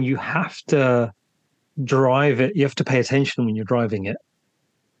 And you have to drive it. You have to pay attention when you're driving it.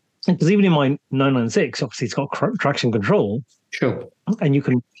 Because even in my 996, obviously it's got traction control, Sure. and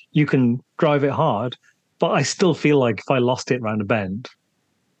you can drive it hard, but I still feel like if I lost it round a bend,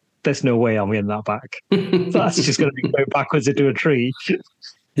 there's no way I'm getting that back. So that's just going to be going backwards into a tree.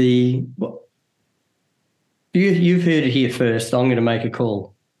 You've heard it here first. I'm going to make a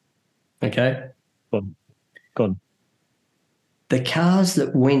call. Okay. Gone. The cars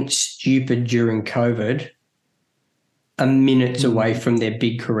that went stupid during COVID are minutes away from their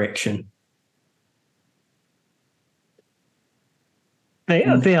big correction.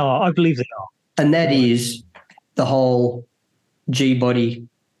 They are. I believe they are. And that is the whole G-body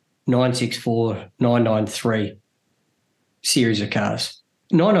 964, 993 series of cars.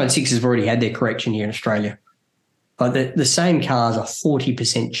 996s have already had their correction here in Australia. But the same cars are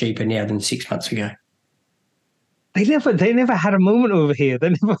 40% cheaper now than 6 months ago. They never had a moment over here.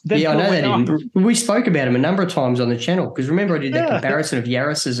 They I know went that. We spoke about them a number of times on the channel because remember I did that comparison of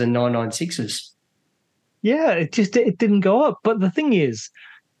Yaris's and 996s. Yeah, it didn't go up. But the thing is,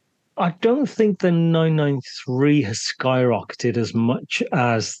 I don't think the 993 has skyrocketed as much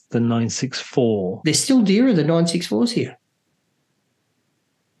as the 964. They're still dearer than 964s here.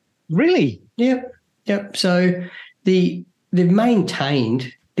 Really? Yep. So they've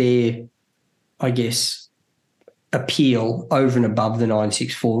maintained their, I guess, appeal over and above the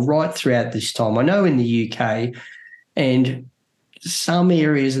 964 right throughout this time. I know in the UK and some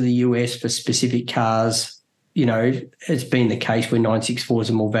areas of the US for specific cars, it's been the case where 964s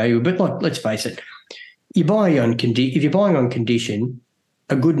are more valuable. But let's face it, if you're buying on condition,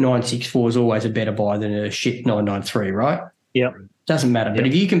 a good 964 is always a better buy than a shit 993, right? Yep. Doesn't matter. But Yep.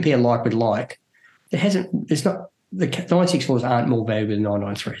 if you compare like with like, there's not, the 964s aren't more valuable than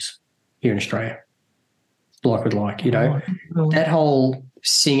 993s here in Australia. Like with like, that whole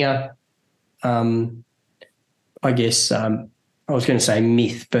Singer, I guess, I was going to say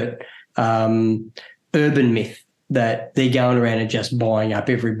myth, but urban myth that they're going around and just buying up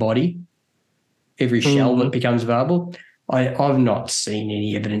everybody, every shell that becomes available. I've not seen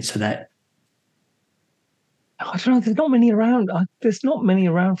any evidence of that. I don't know. There's not many around. There's not many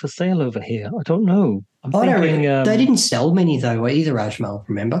around for sale over here. I don't know. They didn't sell many though either, Ajmal,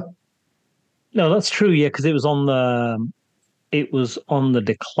 remember? No, that's true. Yeah, because it was on the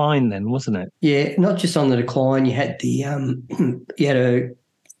decline then, wasn't it? Yeah, not just on the decline. You had you had a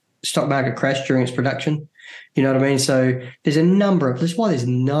stock market crash during its production. You know what I mean? So there's a number of, that's why there's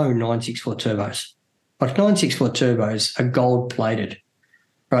no 964 turbos. Like 964 turbos are gold plated,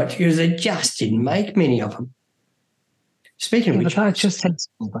 right? Because they just didn't make many of them. Speaking of which, but that just takes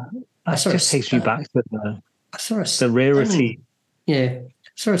me back. Takes me back to the rarity. Yeah. I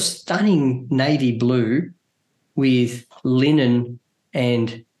saw a stunning navy blue with linen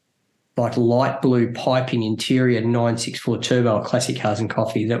and like light blue piping interior 964 turbo at Classic Cars and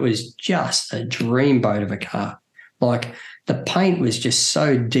Coffee. That was just a dreamboat of a car. Like the paint was just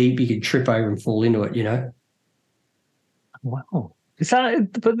so deep you could trip over and fall into it, Wow. Is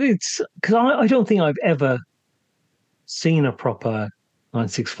that, but it's because I don't think I've ever seen a proper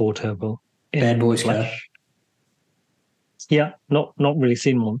 964 turbo in Bad boys flesh. car. Yeah, not really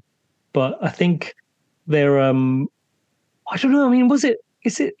seen one. But I think they're I don't know, I mean,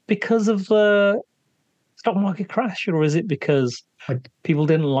 is it because of the stock market crash, or is it because people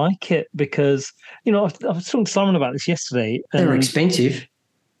didn't like it? Because, I was talking to Simon about this yesterday. They were expensive.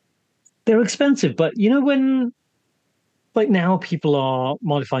 They're expensive, but when like now people are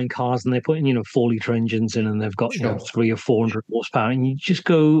modifying cars and they're putting 4-liter engines in and they've got 300 or 400 horsepower, and you just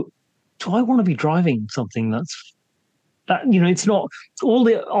go, do I want to be driving something that it's not all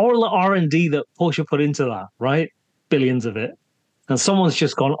the R&D that Porsche put into that, right? Billions of it. And someone's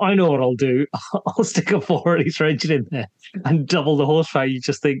just gone, I know what I'll do. I'll stick a 4-liter engine in there and double the horsepower. You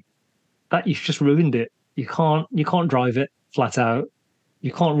just think that you've just ruined it. You can't drive it flat out.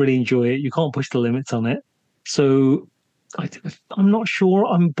 You can't really enjoy it. You can't push the limits on it. So I'm not sure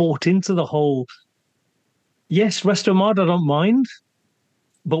I'm bought into the whole, yes, resto mod, I don't mind.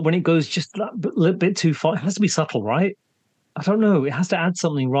 But when it goes just a little bit too far, it has to be subtle, right? I don't know. It has to add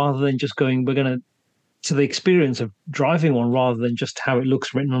something rather than just going, we're going to the experience of driving one rather than just how it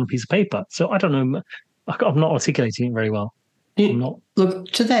looks written on a piece of paper. So I don't know. I'm not articulating it very well.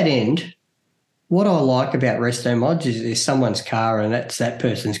 Look, to that end, what I like about resto mods is there's someone's car and that's that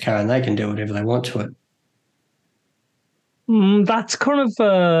person's car and they can do whatever they want to it. That's kind of,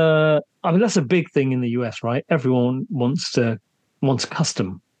 I mean, that's a big thing in the US, right? Everyone wants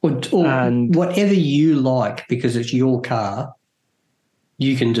custom. And whatever you like because it's your car,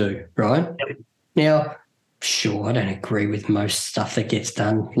 you can do, right? Yep. Now, sure, I don't agree with most stuff that gets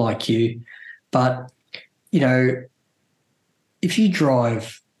done like you, but, if you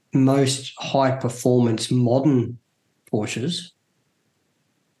drive most high-performance modern Porsches,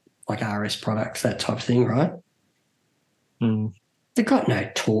 like RS products, that type of thing, right? They've got no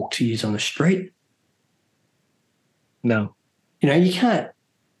torque to use on the street. No. You can't,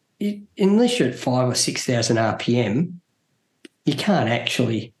 unless you're at 5,000 or 6,000 RPM, you can't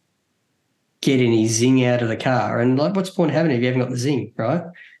actually get any zing out of the car. And like, what's the point of having it if you haven't got the zing, right?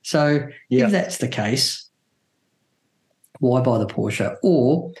 So if that's the case, why buy the Porsche?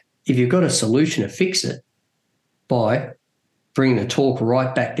 Or if you've got a solution to fix it by bringing the torque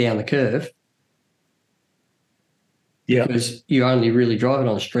right back down the curve, because you only really drive it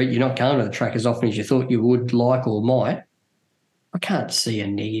on the street, you're not going to the track as often as you thought you would like or might, I can't see a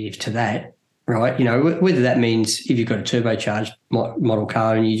negative to that, right? Whether that means if you've got a turbocharged model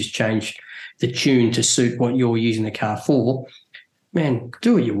car and you just change the tune to suit what you're using the car for, man,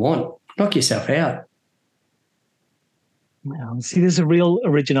 do what you want. Knock yourself out. See, there's a real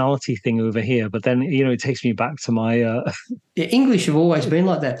originality thing over here, but then, it takes me back to my... English have always been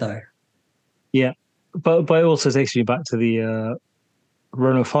like that, though. Yeah, but it also takes me back to the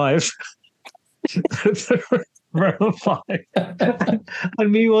Renault 5. Renault 5.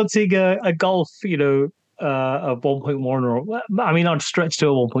 And me wanting a Golf, a 1.1 or... I mean, I'd stretch to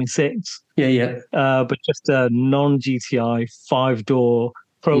a 1.6. Yeah. But just a non-GTI 5-door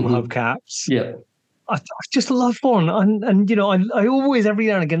chrome hubcaps. Yeah. I just love one, and I always every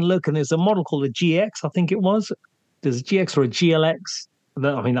now and again look, and there's a model called a GX, I think it was. There's a GX or a GLX.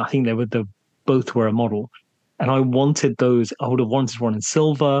 I think both were a model, and I wanted those. I would have wanted one in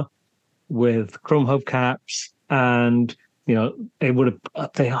silver with chrome hubcaps, and they would have. I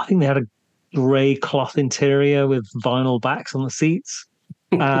think they had a grey cloth interior with vinyl backs on the seats,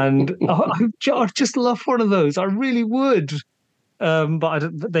 and I'd just love one of those. I really would.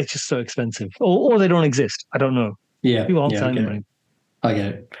 They're just so expensive, or they don't exist. I don't know. Yeah, People aren't yeah, selling them anymore. I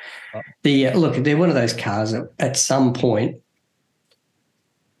get it. Look, they're one of those cars that at some point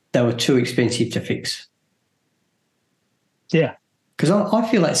they were too expensive to fix. Yeah, because I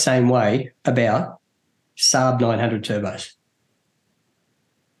feel that same way about Saab 900 turbos.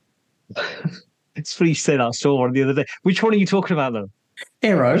 it's funny you say that. I saw one the other day. Which one are you talking about, though?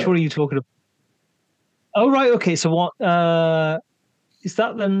 Aero. Which one are you talking about? Oh, right. Okay. So what? Is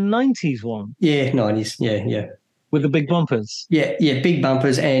that the 90s one? Yeah, 90s. Yeah, yeah. With the big bumpers? Yeah, yeah. Big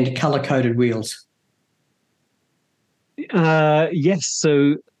bumpers and colour-coded wheels. Yes.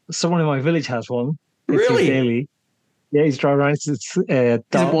 So someone in my village has one. Really? It's daily. Yeah, he's driving around. It's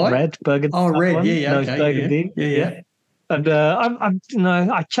dark red, burgundy. Oh, red. One. Yeah, yeah. No, Okay. it's burgundy. Yeah. And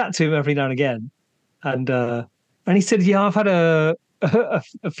I chat to him every now and again, and he said, yeah, I've had a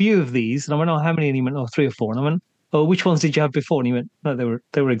few of these, and I went, oh, how many? And he went, oh, 3 or 4. And I went, oh, which ones did you have before? And he went, no, they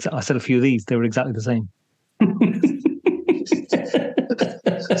were exact. I said a few of these, they were exactly the same.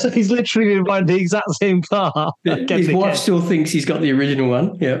 So he's literally been buying the exact same car. His wife still thinks he's got the original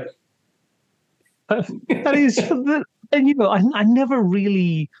one. Yeah. And I never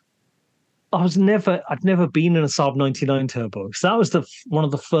really. I'd never been in a Saab 99 turbo. So that was one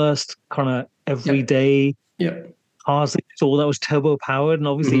of the first kind of everyday cars that you saw that was turbo powered. And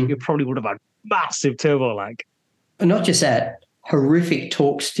obviously it probably would have had massive turbo lag. And not just that, horrific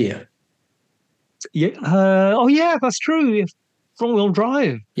torque steer. Yeah. Yeah, that's true. Front wheel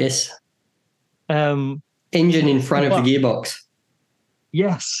drive. Yes. Engine in front of the gearbox.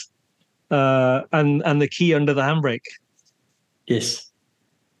 Yes. And the key under the handbrake. Yes.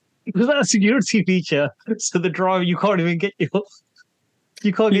 Because that's a security feature. So the driver, you can't get your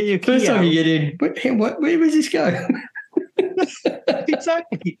key First time out. you get in, where does this go?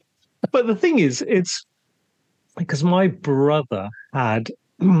 Exactly. But the thing is, it's because my brother had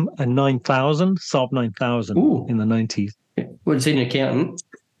a 9000, Saab 9000 in the 90s. Was he an accountant?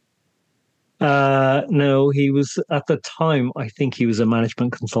 No, he was at the time, I think he was a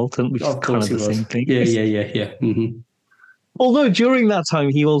management consultant, which is kind of the same thing. Yeah. Mm-hmm. Although during that time,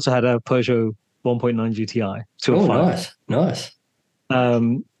 he also had a Peugeot 1.9 GTI. Nice.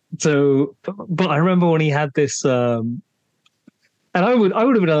 But I remember when he had this, and I would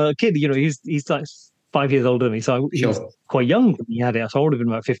have been a kid. He's like 5 years older than me, so he was quite young when he had it. So I would have been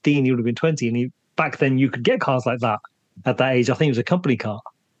about 15. He would have been 20, and back then you could get cars like that at that age. I think it was a company car,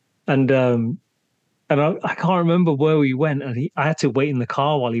 and I can't remember where we went, and I had to wait in the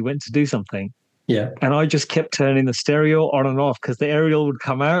car while he went to do something. Yeah. And I just kept turning the stereo on and off because the aerial would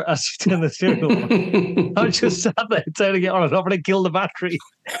come out as you turn the stereo on. I just sat there turning it on and off, and it killed the battery.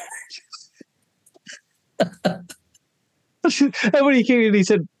 And when he came in, he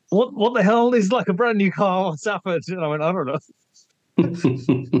said, what the hell? This is like a brand new car. What's happened? And I went, I don't know.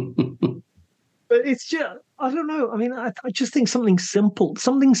 But it's just, I don't know. I mean, I just think something simple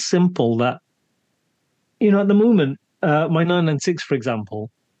that, at the moment, my 996, for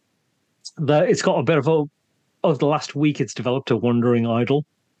example, that it's got a bit of over the last week, it's developed a wandering idle.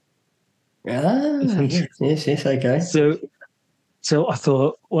 Yes, okay. So I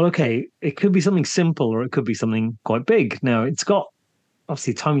thought, well, okay, it could be something simple or it could be something quite big. Now it's got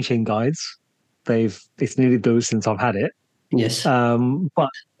obviously timing chain guides. It's needed those since I've had it. Yes. But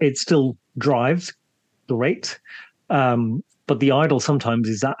it still drives great. But the idle sometimes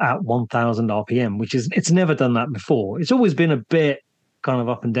is at 1000 RPM, it's never done that before. It's always been a bit kind of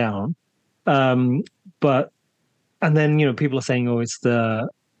up and down. And then, people are saying, oh, it's the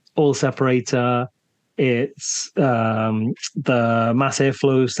oil separator, it's the mass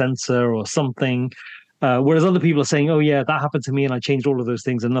airflow sensor or something. Whereas other people are saying, oh, yeah, that happened to me and I changed all of those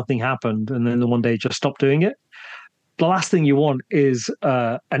things and nothing happened. And then the one day just stopped doing it. The last thing you want is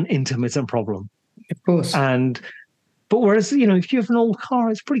an intermittent problem. Of course. But whereas, if you have an old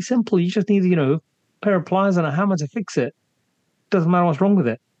car, it's pretty simple. You just need, a pair of pliers and a hammer to fix it. Doesn't matter what's wrong with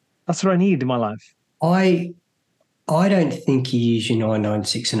it. That's what I need in my life. I don't think you use your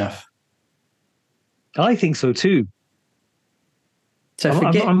 996 enough. I think so too. So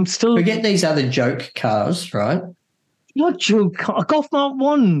forget these other joke cars, right? Not joke car. Golf Mark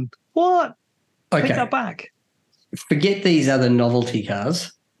 1. What? Okay. Take that back. Forget these other novelty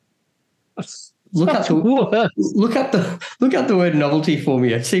cars. Look up the word novelty for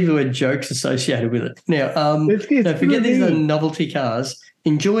me. I see the word jokes associated with it. Now, forget these other novelty cars.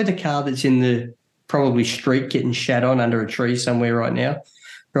 Enjoy the car that's in the probably street getting shat on under a tree somewhere right now,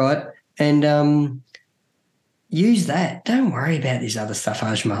 right? And use that. Don't worry about this other stuff,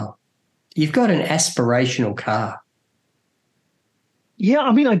 Ajmal. You've got an aspirational car. Yeah,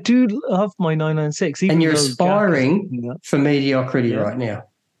 I mean, I do love my 996, And even you're though Jack is aspiring for mediocrity yeah. right now.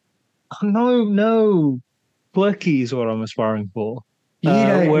 No, no. Quirky is what I'm aspiring for. You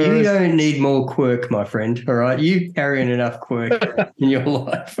Whereas don't need more quirk, my friend. All right. You carrying enough quirk in your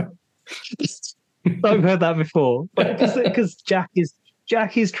life. I've heard that before, but because Jack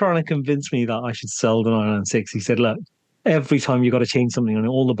is trying to convince me that I should sell the 996. He said, "Look, every time you got to change something on it,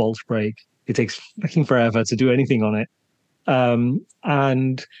 all the bolts break. It takes fucking forever to do anything on it."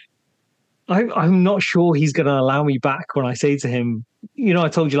 And I'm not sure he's going to allow me back when I say to him, I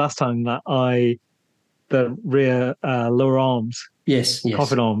told you last time that the rear lower arms, Yes, yes.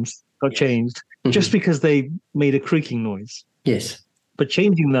 coffin arms, got changed just Mhm. because they made a creaking noise. Yes. But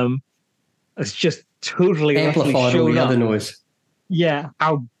changing them has just totally and utterly Amplified all showed the other up. noise. Yeah,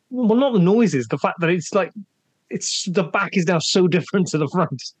 how well not the noises, the fact that it's like it's the back is now so different to the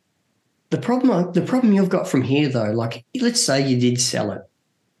front. The problem you've got from here, though, like let's say you did sell it,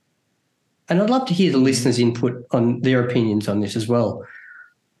 and I'd love to hear the listeners' input on their opinions on this as well. I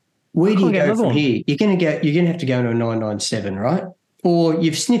Where do you can't get go another from one here? You're gonna have to go to a 997, right? Or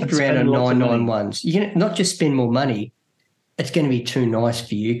you've sniffed and around spend on lots of money. 991s. You're gonna not just spend more money, it's going to be too nice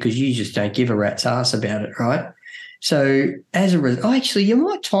for you because you just don't give a rat's ass about it, right? So as a result, actually, you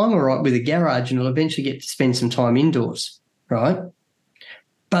might time all right with a garage and you'll eventually get to spend some time indoors, right?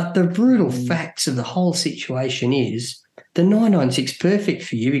 But the brutal Mm. facts of the whole situation is the 996 perfect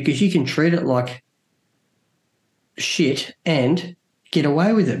for you because you can treat it like shit and get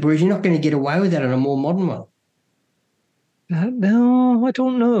away with it, whereas you're not going to get away with that on a more modern one. No, I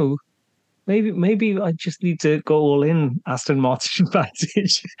don't know. Maybe I just need to go all in Aston Martin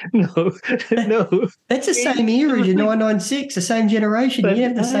Vantage. No, no. That's the same era as The your thing 996, the same generation. You that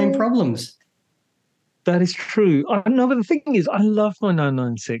have the same problems. that is true. I know, but the thing is, I love my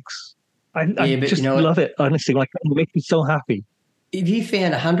 996. I Yeah, but you just know love what? it. Honestly, like it makes me so happy. If you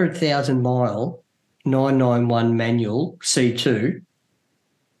found a 100,000 mile 991 manual C2,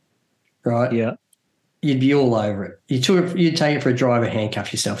 right, Yeah. you'd be all over it. You'd take it for a drive and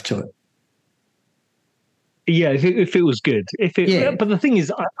handcuff yourself to it. Yeah, if it was good, Yeah, but the thing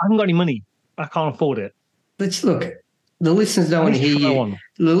is, I haven't got any money. I can't afford it. let's look. The listeners don't At want to least hear try you. one.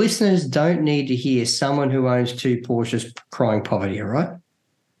 The listeners don't need to hear someone who owns two Porsches crying poverty, all right?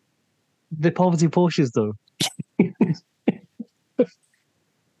 The poverty Porsches, though.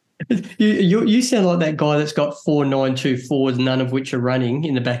 You sound like that guy that's got 4924s, none of which are running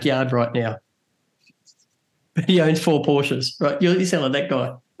in the backyard right now. He owns four Porsches, right? You sound like that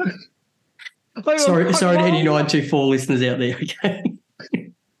guy. Sorry to any 924 listeners out there. Okay.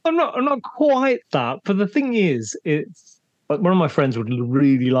 I'm not quite that, but the thing is, it's like one of my friends would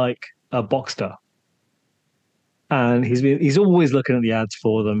really like a Boxster, and he's always looking at the ads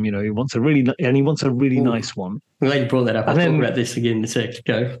for them. He wants a really Ooh, nice one. I'm glad you brought that up. I'll And talk then about this again in a sec.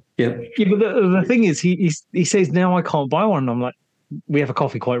 Go. Yep. yeah, but the thing is, he says now I can't buy one. And I'm like, we have a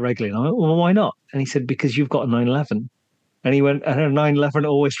coffee quite regularly, and I'm like, well, why not? And he said because you've got a 911, and he went, and a 911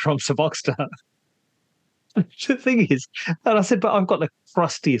 always trumps a Boxster. The thing is, and I said, but I've got the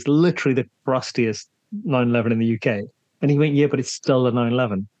crustiest, literally the crustiest 911 in the UK. And he went, yeah, but it's still a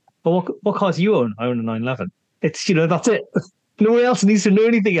 911. But what cars do you own? I own a 911. It's, that's it. No one else needs to know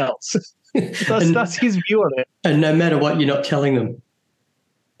anything else. That's and that's his view on it. and no matter what, you're not telling them.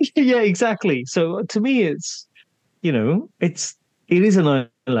 Yeah, exactly. So to me, it is a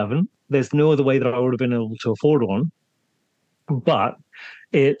 911. There's no other way that I would have been able to afford one. But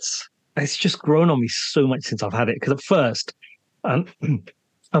it's just grown on me so much since I've had it. Because at first, and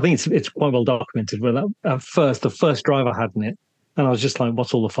I think it's quite well documented. But at first, the first drive I had in it, and I was just like,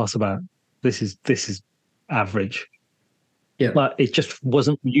 "What's all the fuss about? This is average." Yeah. But it just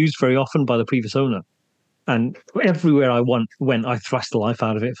wasn't used very often by the previous owner. And everywhere I went, I thrashed the life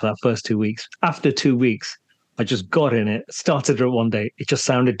out of it for that first 2 weeks. After 2 weeks, I just got in it, started it one day. It just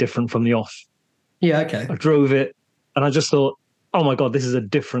sounded different from the off. Yeah. Okay. I drove it, and I just thought, "Oh my god, this is a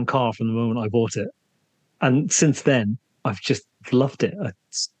different car from the moment I bought it." And since then, I've just loved it.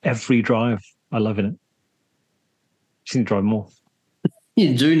 It's every drive, I love in it. Just need to drive more.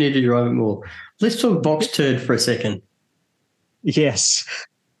 You do need to drive it more. Let's talk box turd for a second. Yes.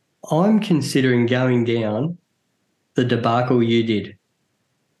 I'm considering going down the debacle you did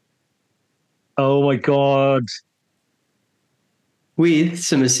Oh my god. with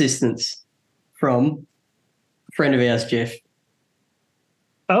some assistance from a friend of ours, Jeff.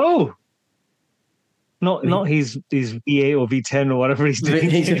 Oh, not his V8 or V10 or whatever he's doing.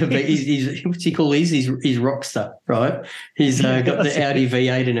 He's going to be, he's what's he called? He's Rockstar, right? He's Yeah, got that's the Audi it.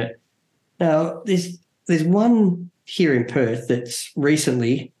 V8 in it. Now, there's one here in Perth that's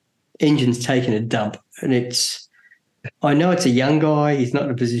recently engine's taken a dump, and I know it's a young guy. He's not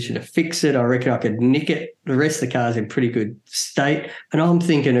in a position to fix it. I reckon I could nick it. The rest of the car's in pretty good state, and I'm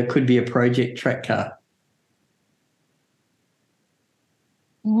thinking it could be a project track car.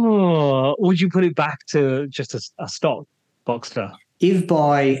 Oh, would you put it back to just a stock Boxster? If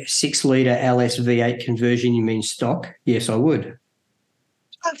by 6 litre LS V8 conversion you mean stock, yes, I would.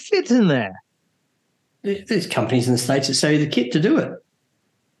 That fits in there. There's companies in the States that sell you the kit to do it.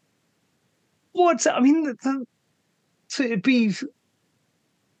 What? I mean, so it'd be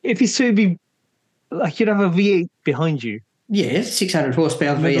it'd be like you'd have a V8 behind you. Yeah, 600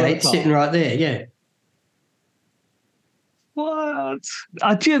 horsepower V8 sitting right there, yeah. What?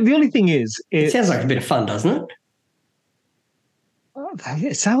 The only thing is, It sounds like a bit of fun, doesn't it?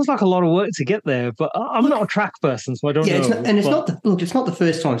 it sounds like a lot of work to get there, but I'm not a track person, so I don't know. It's not the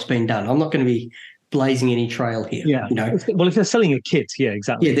first time it's been done. I'm not going to be blazing any trail here. Yeah. You know. Well, if they're selling a kit, yeah,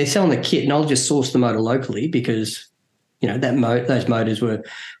 exactly. Yeah, they're selling the kit, and I'll just source the motor locally because, those motors were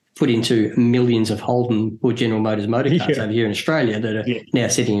put into millions of Holden or General Motors motor cars over here in Australia that are now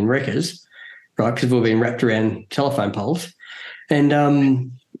sitting in wreckers, right? Because we've all been wrapped around telephone poles, and so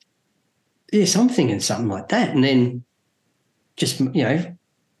I'm thinking something like that, and then just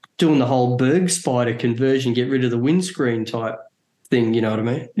doing the whole Berg Spider conversion, get rid of the windscreen type thing. You know what I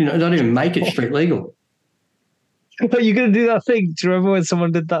mean? Not even make it street legal. But you're going to do that thing. Do you remember when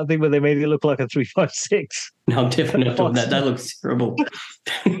someone did that thing where they made it look like a 356? No, I'm definitely not doing that. That looks terrible.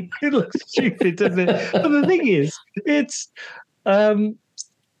 It looks stupid, doesn't it? But the thing is, it's. Have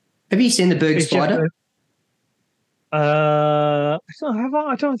you seen the Berg Spider? Have I?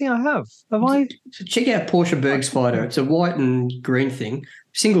 I don't think I have. Have I? So check out Porsche Berg Spider. It's a white and green thing,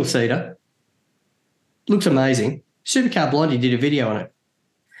 single seater. Looks amazing. Supercar Blondie did a video on it.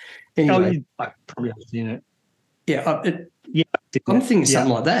 Anyway, I probably haven't seen it. Yeah, I'm thinking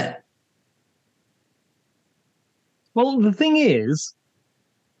something like that. Well, the thing is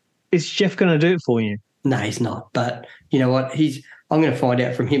Jeff going to do it for you? No, he's not. But you know what? I'm going to find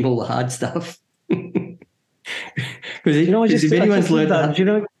out from him all the hard stuff. Because if anyone's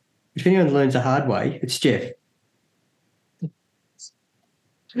learns the hard way, it's Jeff.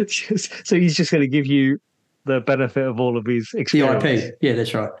 So he's just going to give you the benefit of all of his experience. The IP, yeah,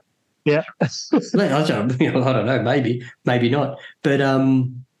 that's right. Yeah, I don't know, maybe not. But I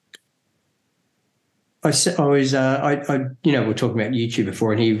was we were talking about YouTube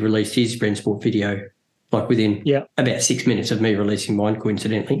before, and he released his Sport video like within about 6 minutes of me releasing mine,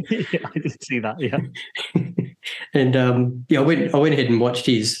 coincidentally. Yeah, I did see that. Yeah, and I went ahead and watched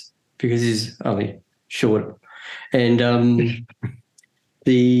his because he's only short, and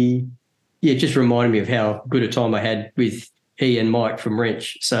it just reminded me of how good a time I had with he and Mike from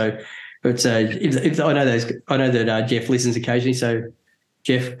Wrench. So it's I know that Jeff listens occasionally. So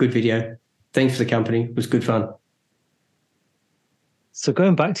Jeff, good video. Thanks for the company. It was good fun. So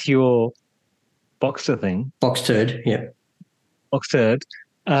going back to your Boxster thing. Box turd, yeah. Box turd.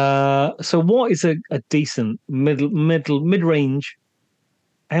 So what is a decent mid-range?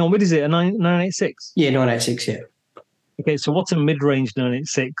 Hang on, what is it? A 986? Yeah, 986, yeah. Okay, so what's a mid-range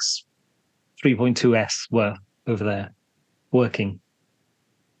 986 3.2S worth over there working?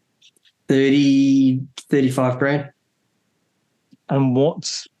 35 grand. And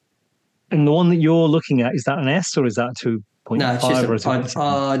the one that you're looking at, is that an S or is that 2.5? No, it's just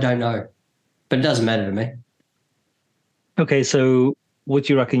I don't know. But it doesn't matter to me. Okay, so what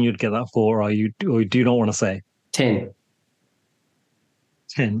do you reckon you'd get that for, or do you not want to say? 10.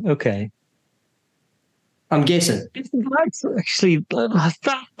 10, okay. I'm guessing. That's actually,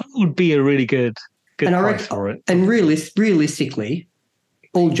 that would be a really good price for it. And realistically,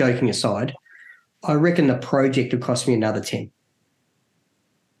 all joking aside, I reckon the project would cost me another 10.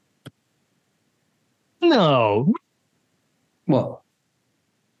 No. What?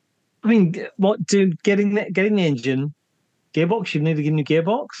 I mean, getting the engine, gearbox, you need to get a new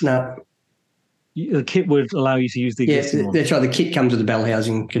gearbox? No. The kit would allow you to use the existing one. That's right. The kit comes with the bell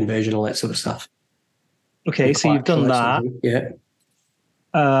housing, conversion, all that sort of stuff. Okay, so you've done that. Yeah.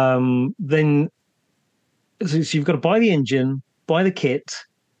 Then so you've got to buy the engine, buy the kit,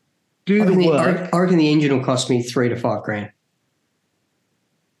 do the work. I reckon the engine will cost me 3 to 5 grand.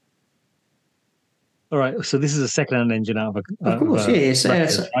 All right, so this is a second-hand engine out of a... Of course, right?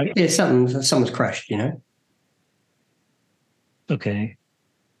 Yeah, someone's crashed, you know. Okay.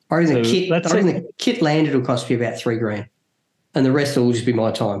 I reckon the kit landed will cost me about 3 grand, and the rest will just be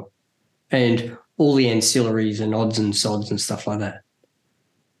my time. And all the ancillaries and odds and sods and stuff like that.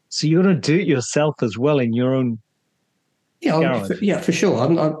 So you're gonna do it yourself as well in your own garage. Yeah, for sure.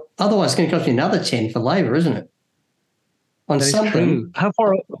 Otherwise, it's going to cost me another 10 for labour, isn't it? On That is some of true. them, How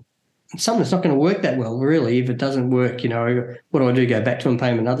far? some it's not going to work that well, really. If it doesn't work, what do I do? Go back to them and pay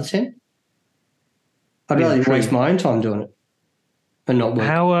them another 10? I'd Yeah, rather waste true. my own time doing it and not work.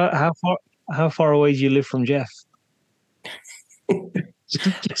 How far away do you live from Jeff?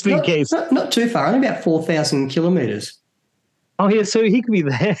 Just in Not, case. not, not too far, only about 4,000 kilometres. Oh yeah, so he could be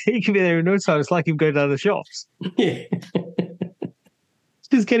there. He could be there in no time. It's like him going down the shops. Yeah.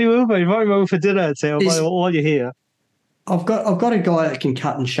 Just get him over. Invite him over for dinner and say, "Oh, There's- while you're here." I've got a guy that can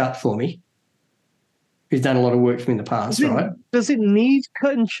cut and shut for me, who's done a lot of work for me in the past, right? Does it need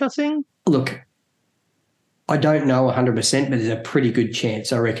cut and shutting? Look, I don't know 100%, but there's a pretty good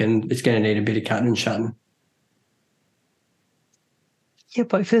chance. I reckon it's going to need a bit of cutting and shutting. Yeah,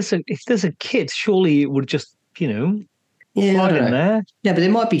 but if there's a kit, surely it would just Yeah, I slide don't in know. there. Yeah, but there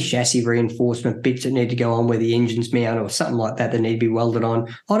might be chassis reinforcement bits that need to go on where the engine's mount or something like that need to be welded on.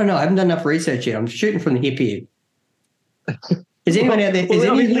 I don't know. I haven't done enough research yet. I'm shooting from the hip here. Is anyone out there? Is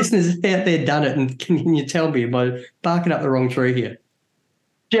any listeners out there done it? And can you tell me? Am I barking up the wrong tree here?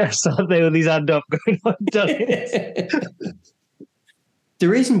 Jeff's out there with his hand up going, "I've done it." The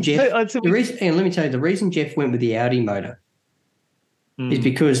reason Jeff, Hey, and let me tell you, the reason Jeff went with the Audi motor is Mm.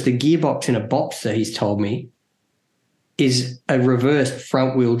 because the gearbox in a Boxster, he's told me, is a reversed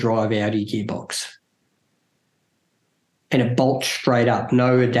front wheel drive Audi gearbox. And it bolts straight up,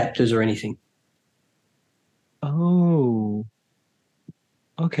 no adapters or anything. Oh,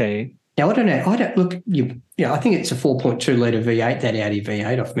 okay. Now, I don't know. I don't look, I think it's a 4.2 litre V8, that Audi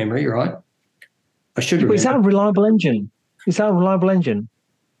V8 off memory, right? I should But is that a remember. reliable engine? Is that a reliable engine?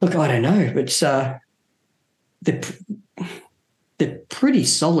 Look, I don't know. It's they're, they're pretty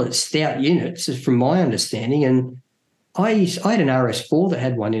solid, stout units, from my understanding. And I had an RS4 that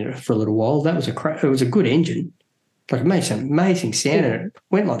had one in it for a little while. That was it was a good engine. Like, it made some amazing sound, and it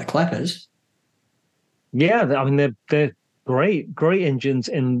went like the clappers. Yeah, I mean they're great engines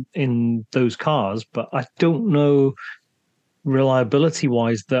in those cars, but I don't know reliability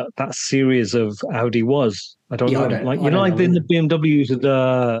wise that series of Audi was. I don't Yeah, know. Like I don't like know in the either. BMWs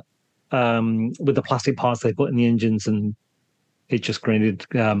with the plastic parts they put in the engines and it just graded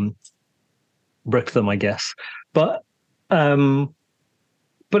brick them, I guess. But um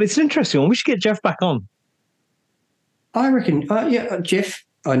but it's an interesting one. We should get Jeff back on. I reckon, Jeff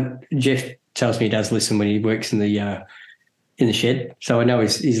tells me he does listen when he works in the shed, so I know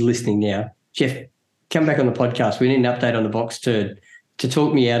he's listening now. Jeff, come back on the podcast. We need an update on the box to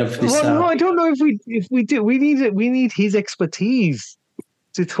talk me out of this. Well, no, I don't know if we do. We need it. We need his expertise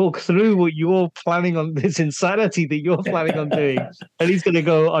to talk through what you're planning on, this insanity that you're planning on doing. And he's going to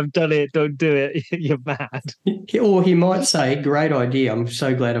go, "I've done it. Don't do it. You're mad." Or he might say, "Great idea. I'm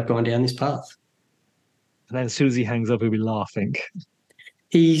so glad I've gone down this path." And then as soon as he hangs up, he'll be laughing.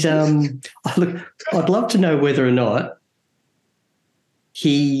 He's look. I'd love to know whether or not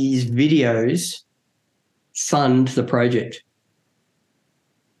his videos fund the project.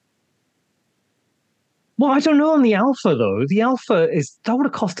 Well, I don't know on the Alpha though. The Alpha that would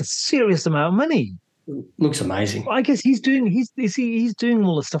have cost a serious amount of money. Looks amazing. I guess he's doing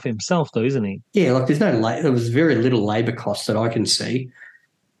all the stuff himself though, isn't he? Yeah, like there was very little labour costs that I can see.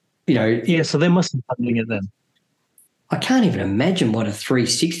 Yeah, so they must be funding it then. I can't even imagine what a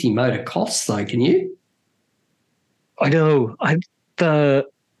 360 motor costs, though. Can you? I know.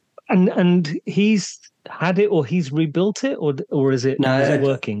 And he's had it or he's rebuilt it or is it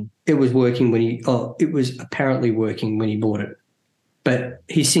working? It was working it was apparently working when he bought it, but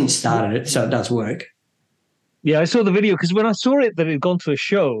he's since started it, so it does work. Yeah, I saw the video because when I saw it that it had gone to a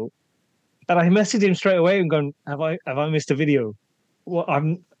show, and I messaged him straight away and gone, "Have I missed a video?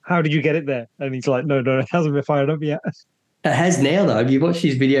 How did you get it there?" And he's like, "No, it hasn't been fired up yet." It has now, though. Have you watched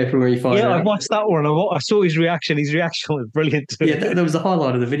his video from where he fired it Yeah, I up? watched that one. I saw his reaction. His reaction was brilliant too. Yeah, that was the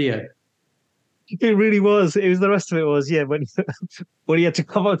highlight of the video. It really was. It was the rest of it was when when he had to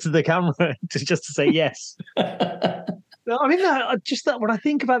come up to the camera to say yes. I mean that when I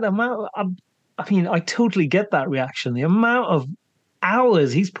think about the amount, I totally get that reaction. The amount of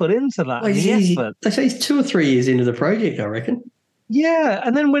hours he's put into that, Well, they say he's 2 or 3 years into the project, I reckon. Yeah,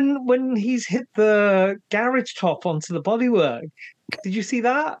 and then when he's hit the garage top onto the bodywork, did you see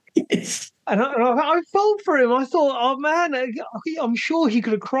that? Yes. And I felt for him. I thought, oh man, I'm sure he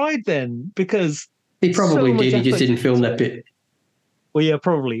could have cried then because He probably did. He just didn't film that bit. Well, yeah,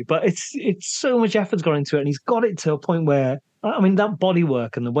 probably, but it's so much effort's gone into it, and he's got it to a point where that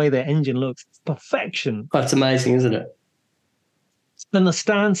bodywork and the way their engine looks, it's perfection. That's amazing, isn't it? then the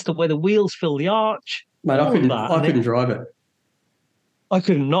stance to where the wheels fill the arch, Mate, all of that. I And couldn't drive it. I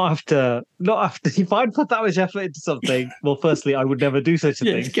could not have to, if I'd put that much effort into something, well, firstly, I would never do such a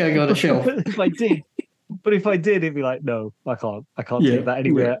Yeah, it's thing. going on a shelf. But if I did, it'd be like, no, I can't. I can't Yeah, take that yeah.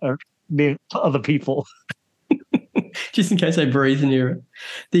 anywhere near other people. Just in case they breathe near it.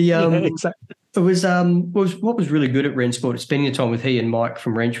 The Yeah, exactly. it was what was really good at Ren Sport, spending the time with he and Mike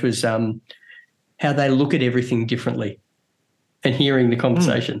from Wrench was how they look at everything differently and hearing the Mm,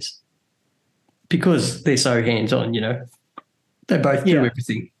 conversations because they're so hands on. They both do yeah.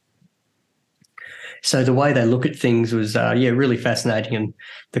 everything. So the way they look at things was really fascinating, and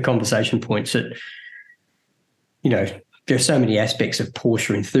the conversation points that there are so many aspects of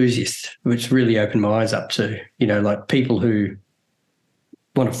Porsche enthusiasts, which really opened my eyes up to like people who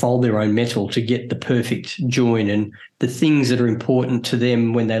want to fold their own metal to get the perfect join and the things that are important to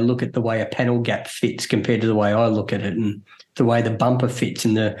them when they look at the way a panel gap fits compared to the way I look at it, and the way the bumper fits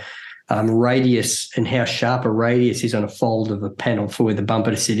and the radius and how sharp a radius is on a fold of a panel for where the bumper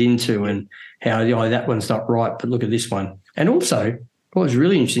to sit into, and how that one's not right, but look at this one. And also, what was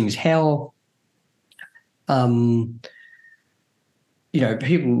really interesting is how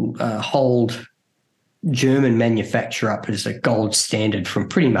people hold German manufacture up as a gold standard from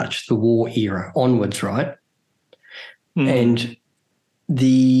pretty much the war era onwards, right? Mm,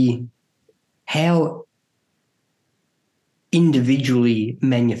 And how individually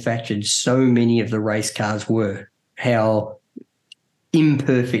manufactured so many of the race cars were, how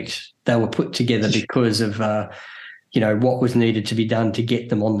imperfect they were put together because of what was needed to be done to get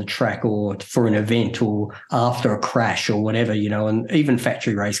them on the track or for an event or after a crash or whatever, and even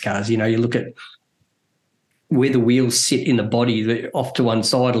factory race cars, you look at where the wheels sit in the body off to one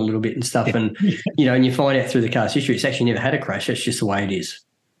side a little bit and stuff. And, and you find out through the car's history, it's actually never had a crash. That's just the way it is.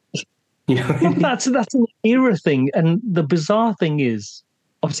 well, that's an era thing. And the bizarre thing is,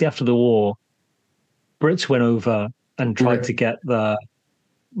 obviously, after the war, Brits went over and tried to get the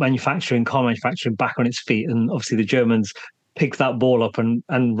car manufacturing back on its feet. And obviously the Germans picked that ball up and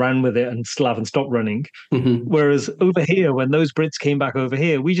ran with it and still haven't stopped running. Mm-hmm. Whereas over here, when those Brits came back over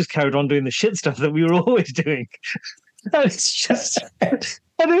here, we just carried on doing the shit stuff that we were always doing. And it's just,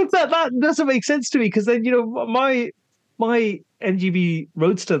 I mean, that doesn't make sense to me because then, my MGB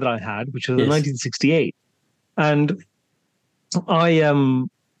Roadster that I had, which was a Yes. 1968, and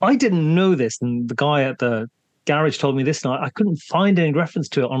I didn't know this, and the guy at the garage told me this, and I couldn't find any reference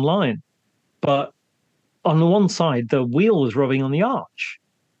to it online. But on the one side, the wheel was rubbing on the arch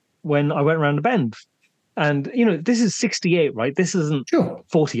when I went around the bend. And, this is 68, right? This isn't Sure.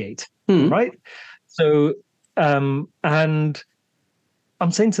 48, Mm-hmm. right? So, and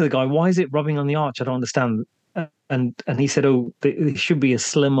I'm saying to the guy, why is it rubbing on the arch? I don't understand. And he said, oh, there should be a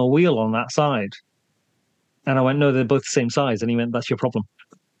slimmer wheel on that side. And I went, no, they're both the same size. And he went, that's your problem.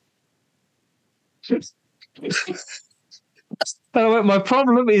 And I went, my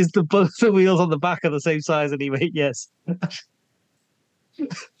problem is both the wheels on the back are the same size. And he went, yes. You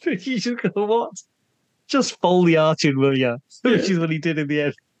just go, what? Just fold the arch in, will you? Which is what he did in the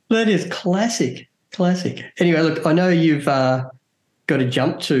end. That is classic. Classic. Anyway, look, I know you've got to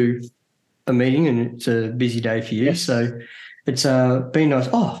jump to a meeting and it's a busy day for you. Yes. So it's been nice.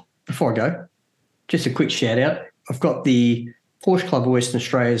 Oh, before I go, just a quick shout out. I've got the Porsche Club of Western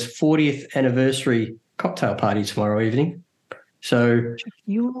Australia's 40th anniversary cocktail party tomorrow evening. So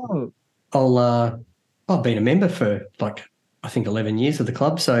I've been a member for I think 11 years of the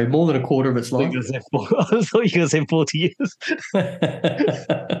club, so more than a quarter of its life. I thought you were going to say 40 years.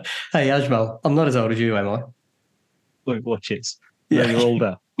 Hey, Ajmal, I'm not as old as you, am I? Look, watch it. Yeah. No, you're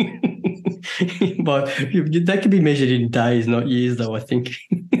older. But that can be measured in days, not years, though, I think.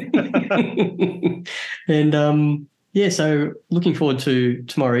 And so looking forward to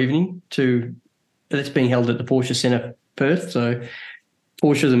tomorrow evening. That's being held at the Porsche Centre, Perth. So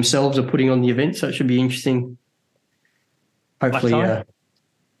Porsche themselves are putting on the event, so it should be interesting. Hopefully,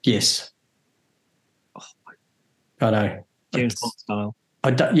 yes. Oh, I know. James Bond style.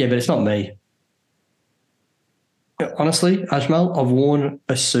 But it's not me. Honestly, Ajmal, I've worn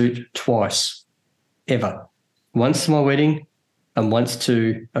a suit twice, ever. Once to my wedding and once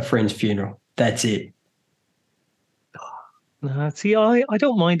to a friend's funeral. That's it. See, I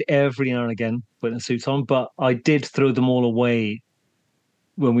don't mind every now and again putting suits on, but I did throw them all away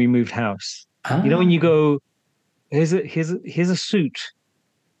when we moved house. When you go, here's a suit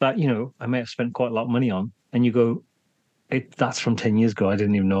that I may have spent quite a lot of money on, and you go, that's from 10 years ago. I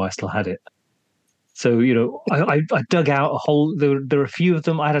didn't even know I still had it. So I dug out a whole. There are a few of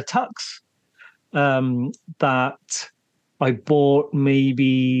them. I had a tux that I bought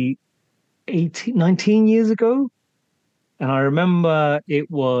maybe 19 years ago. And I remember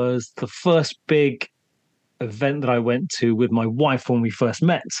it was the first big event that I went to with my wife when we first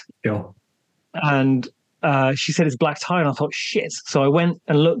met. Sure. And she said it's black tie. And I thought, shit. So I went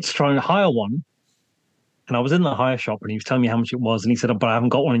and looked to try and hire one. And I was in the hire shop and he was telling me how much it was. And he said, oh, but I haven't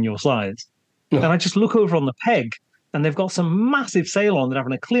got one in your size. And I Oh, just look over on the peg and they've got some massive sale on. They're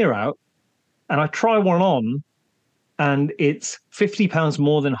having a clear out. And I try one on and it's £50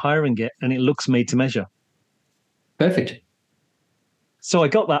 more than hiring it. And it looks made to measure. perfect. So I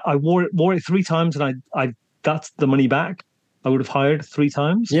got that. I wore it 3 times, and I that's the money back. I would have hired 3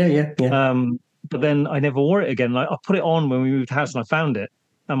 times. Yeah, yeah, yeah. But then I never wore it again. Like I put it on when we moved house, and I found it,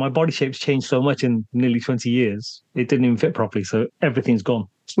 and my body shape's changed so much in nearly 20 years. It didn't even fit properly, so everything's gone.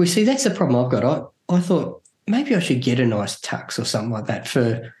 Well, see, that's the problem I've got. I thought maybe I should get a nice tux or something like that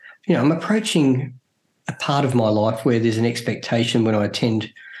for, I'm approaching a part of my life where there's an expectation when I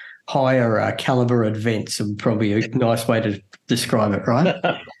attend higher caliber events, and probably a nice way to describe it,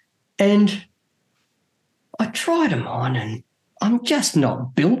 right? And I tried them on and I'm just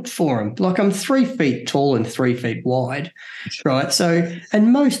not built for them. Like I'm 3 feet tall and 3 feet wide, right? So,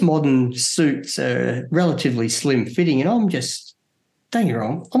 and most modern suits are relatively slim fitting, and I'm just, don't get me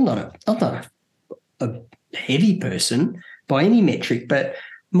wrong, I'm not a heavy person by any metric, but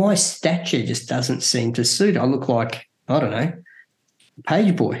my stature just doesn't seem to suit. I look like, I don't know,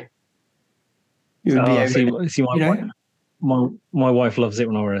 page boy. You would be able See, to, see, you know, my wife loves it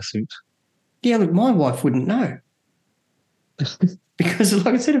when I wear a suit. yeah, look, my wife wouldn't know because,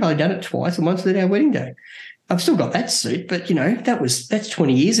 like I said, I've only done it twice, and once at our wedding day. I've still got that suit, but that's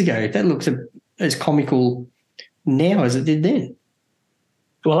 20 years ago. That looks as comical now as it did then.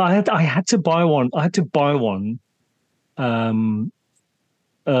 Well, I had to buy one. I had to buy one um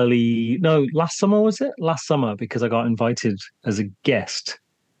early no last summer, was it last summer, because I got invited as a guest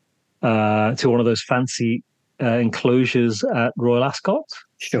to one of those fancy enclosures at Royal Ascot.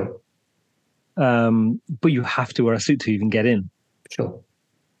 Sure, But you have to wear a suit to even get in. sure.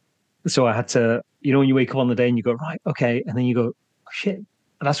 So I had to, when you wake up on the day and you go, right, okay, and then you go, oh, shit. And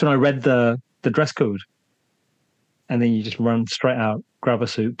that's when I read the dress code. And then you just run straight out, grab a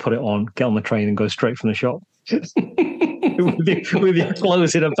suit, put it on, get on the train, and go straight from the shop with your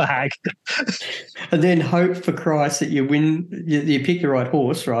clothes in a bag. And then hope for Christ that you win, you pick the right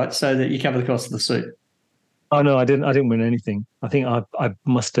horse, right, so that you cover the cost of the suit. Oh no, I didn't. I didn't win anything. I think I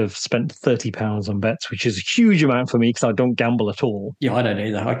must have spent £30 on bets, which is a huge amount for me because I don't gamble at all. Yeah, I don't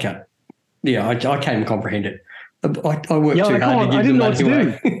either. I can't. Yeah, I can't even comprehend it. I work Yeah, too I hard to can't. I give the didn't know what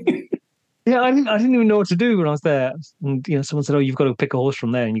money to do. away. Yeah, I didn't even know what to do when I was there. And someone said, "Oh, you've got to pick a horse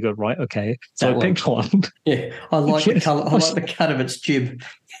from there," and you go, "Right, okay." So I That one. picked one. Yeah, I like the Yes, color. I like the cut of its jib.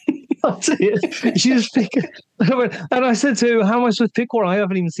 that's it. You just pick it. And I said to him, "How am I supposed to pick one? I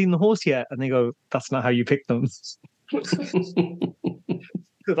haven't even seen the horse yet." And they go, "That's not how you pick them."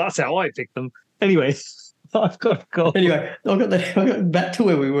 That's how I pick them. Anyway, I've got to go. Anyway, I got back to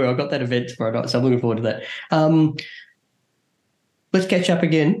where we were. I got that event tomorrow night, so I'm looking forward to that. Let's catch up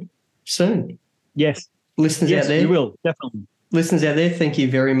again soon. Yes, Listeners out yes, we there, will definitely. listeners out there, thank you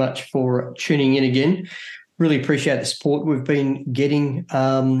very much for tuning in again. Really appreciate the support we've been getting.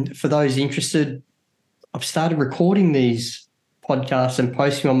 For those interested, I've started recording these podcasts and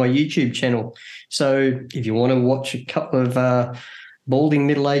posting on my YouTube channel. So if you want to watch a couple of balding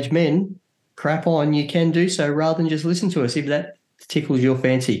middle-aged men crap on, you can do so rather than just listen to us if that tickles your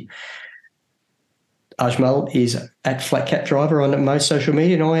fancy. Ajmal is at Flat Cat Driver on most social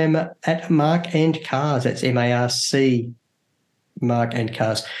media, and I am at Mark and Cars. That's MARC, Mark and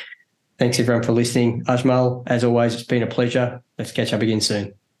Cars. Thanks everyone for listening. Ajmal, as always, it's been a pleasure. Let's catch up again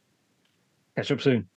soon. Catch up soon.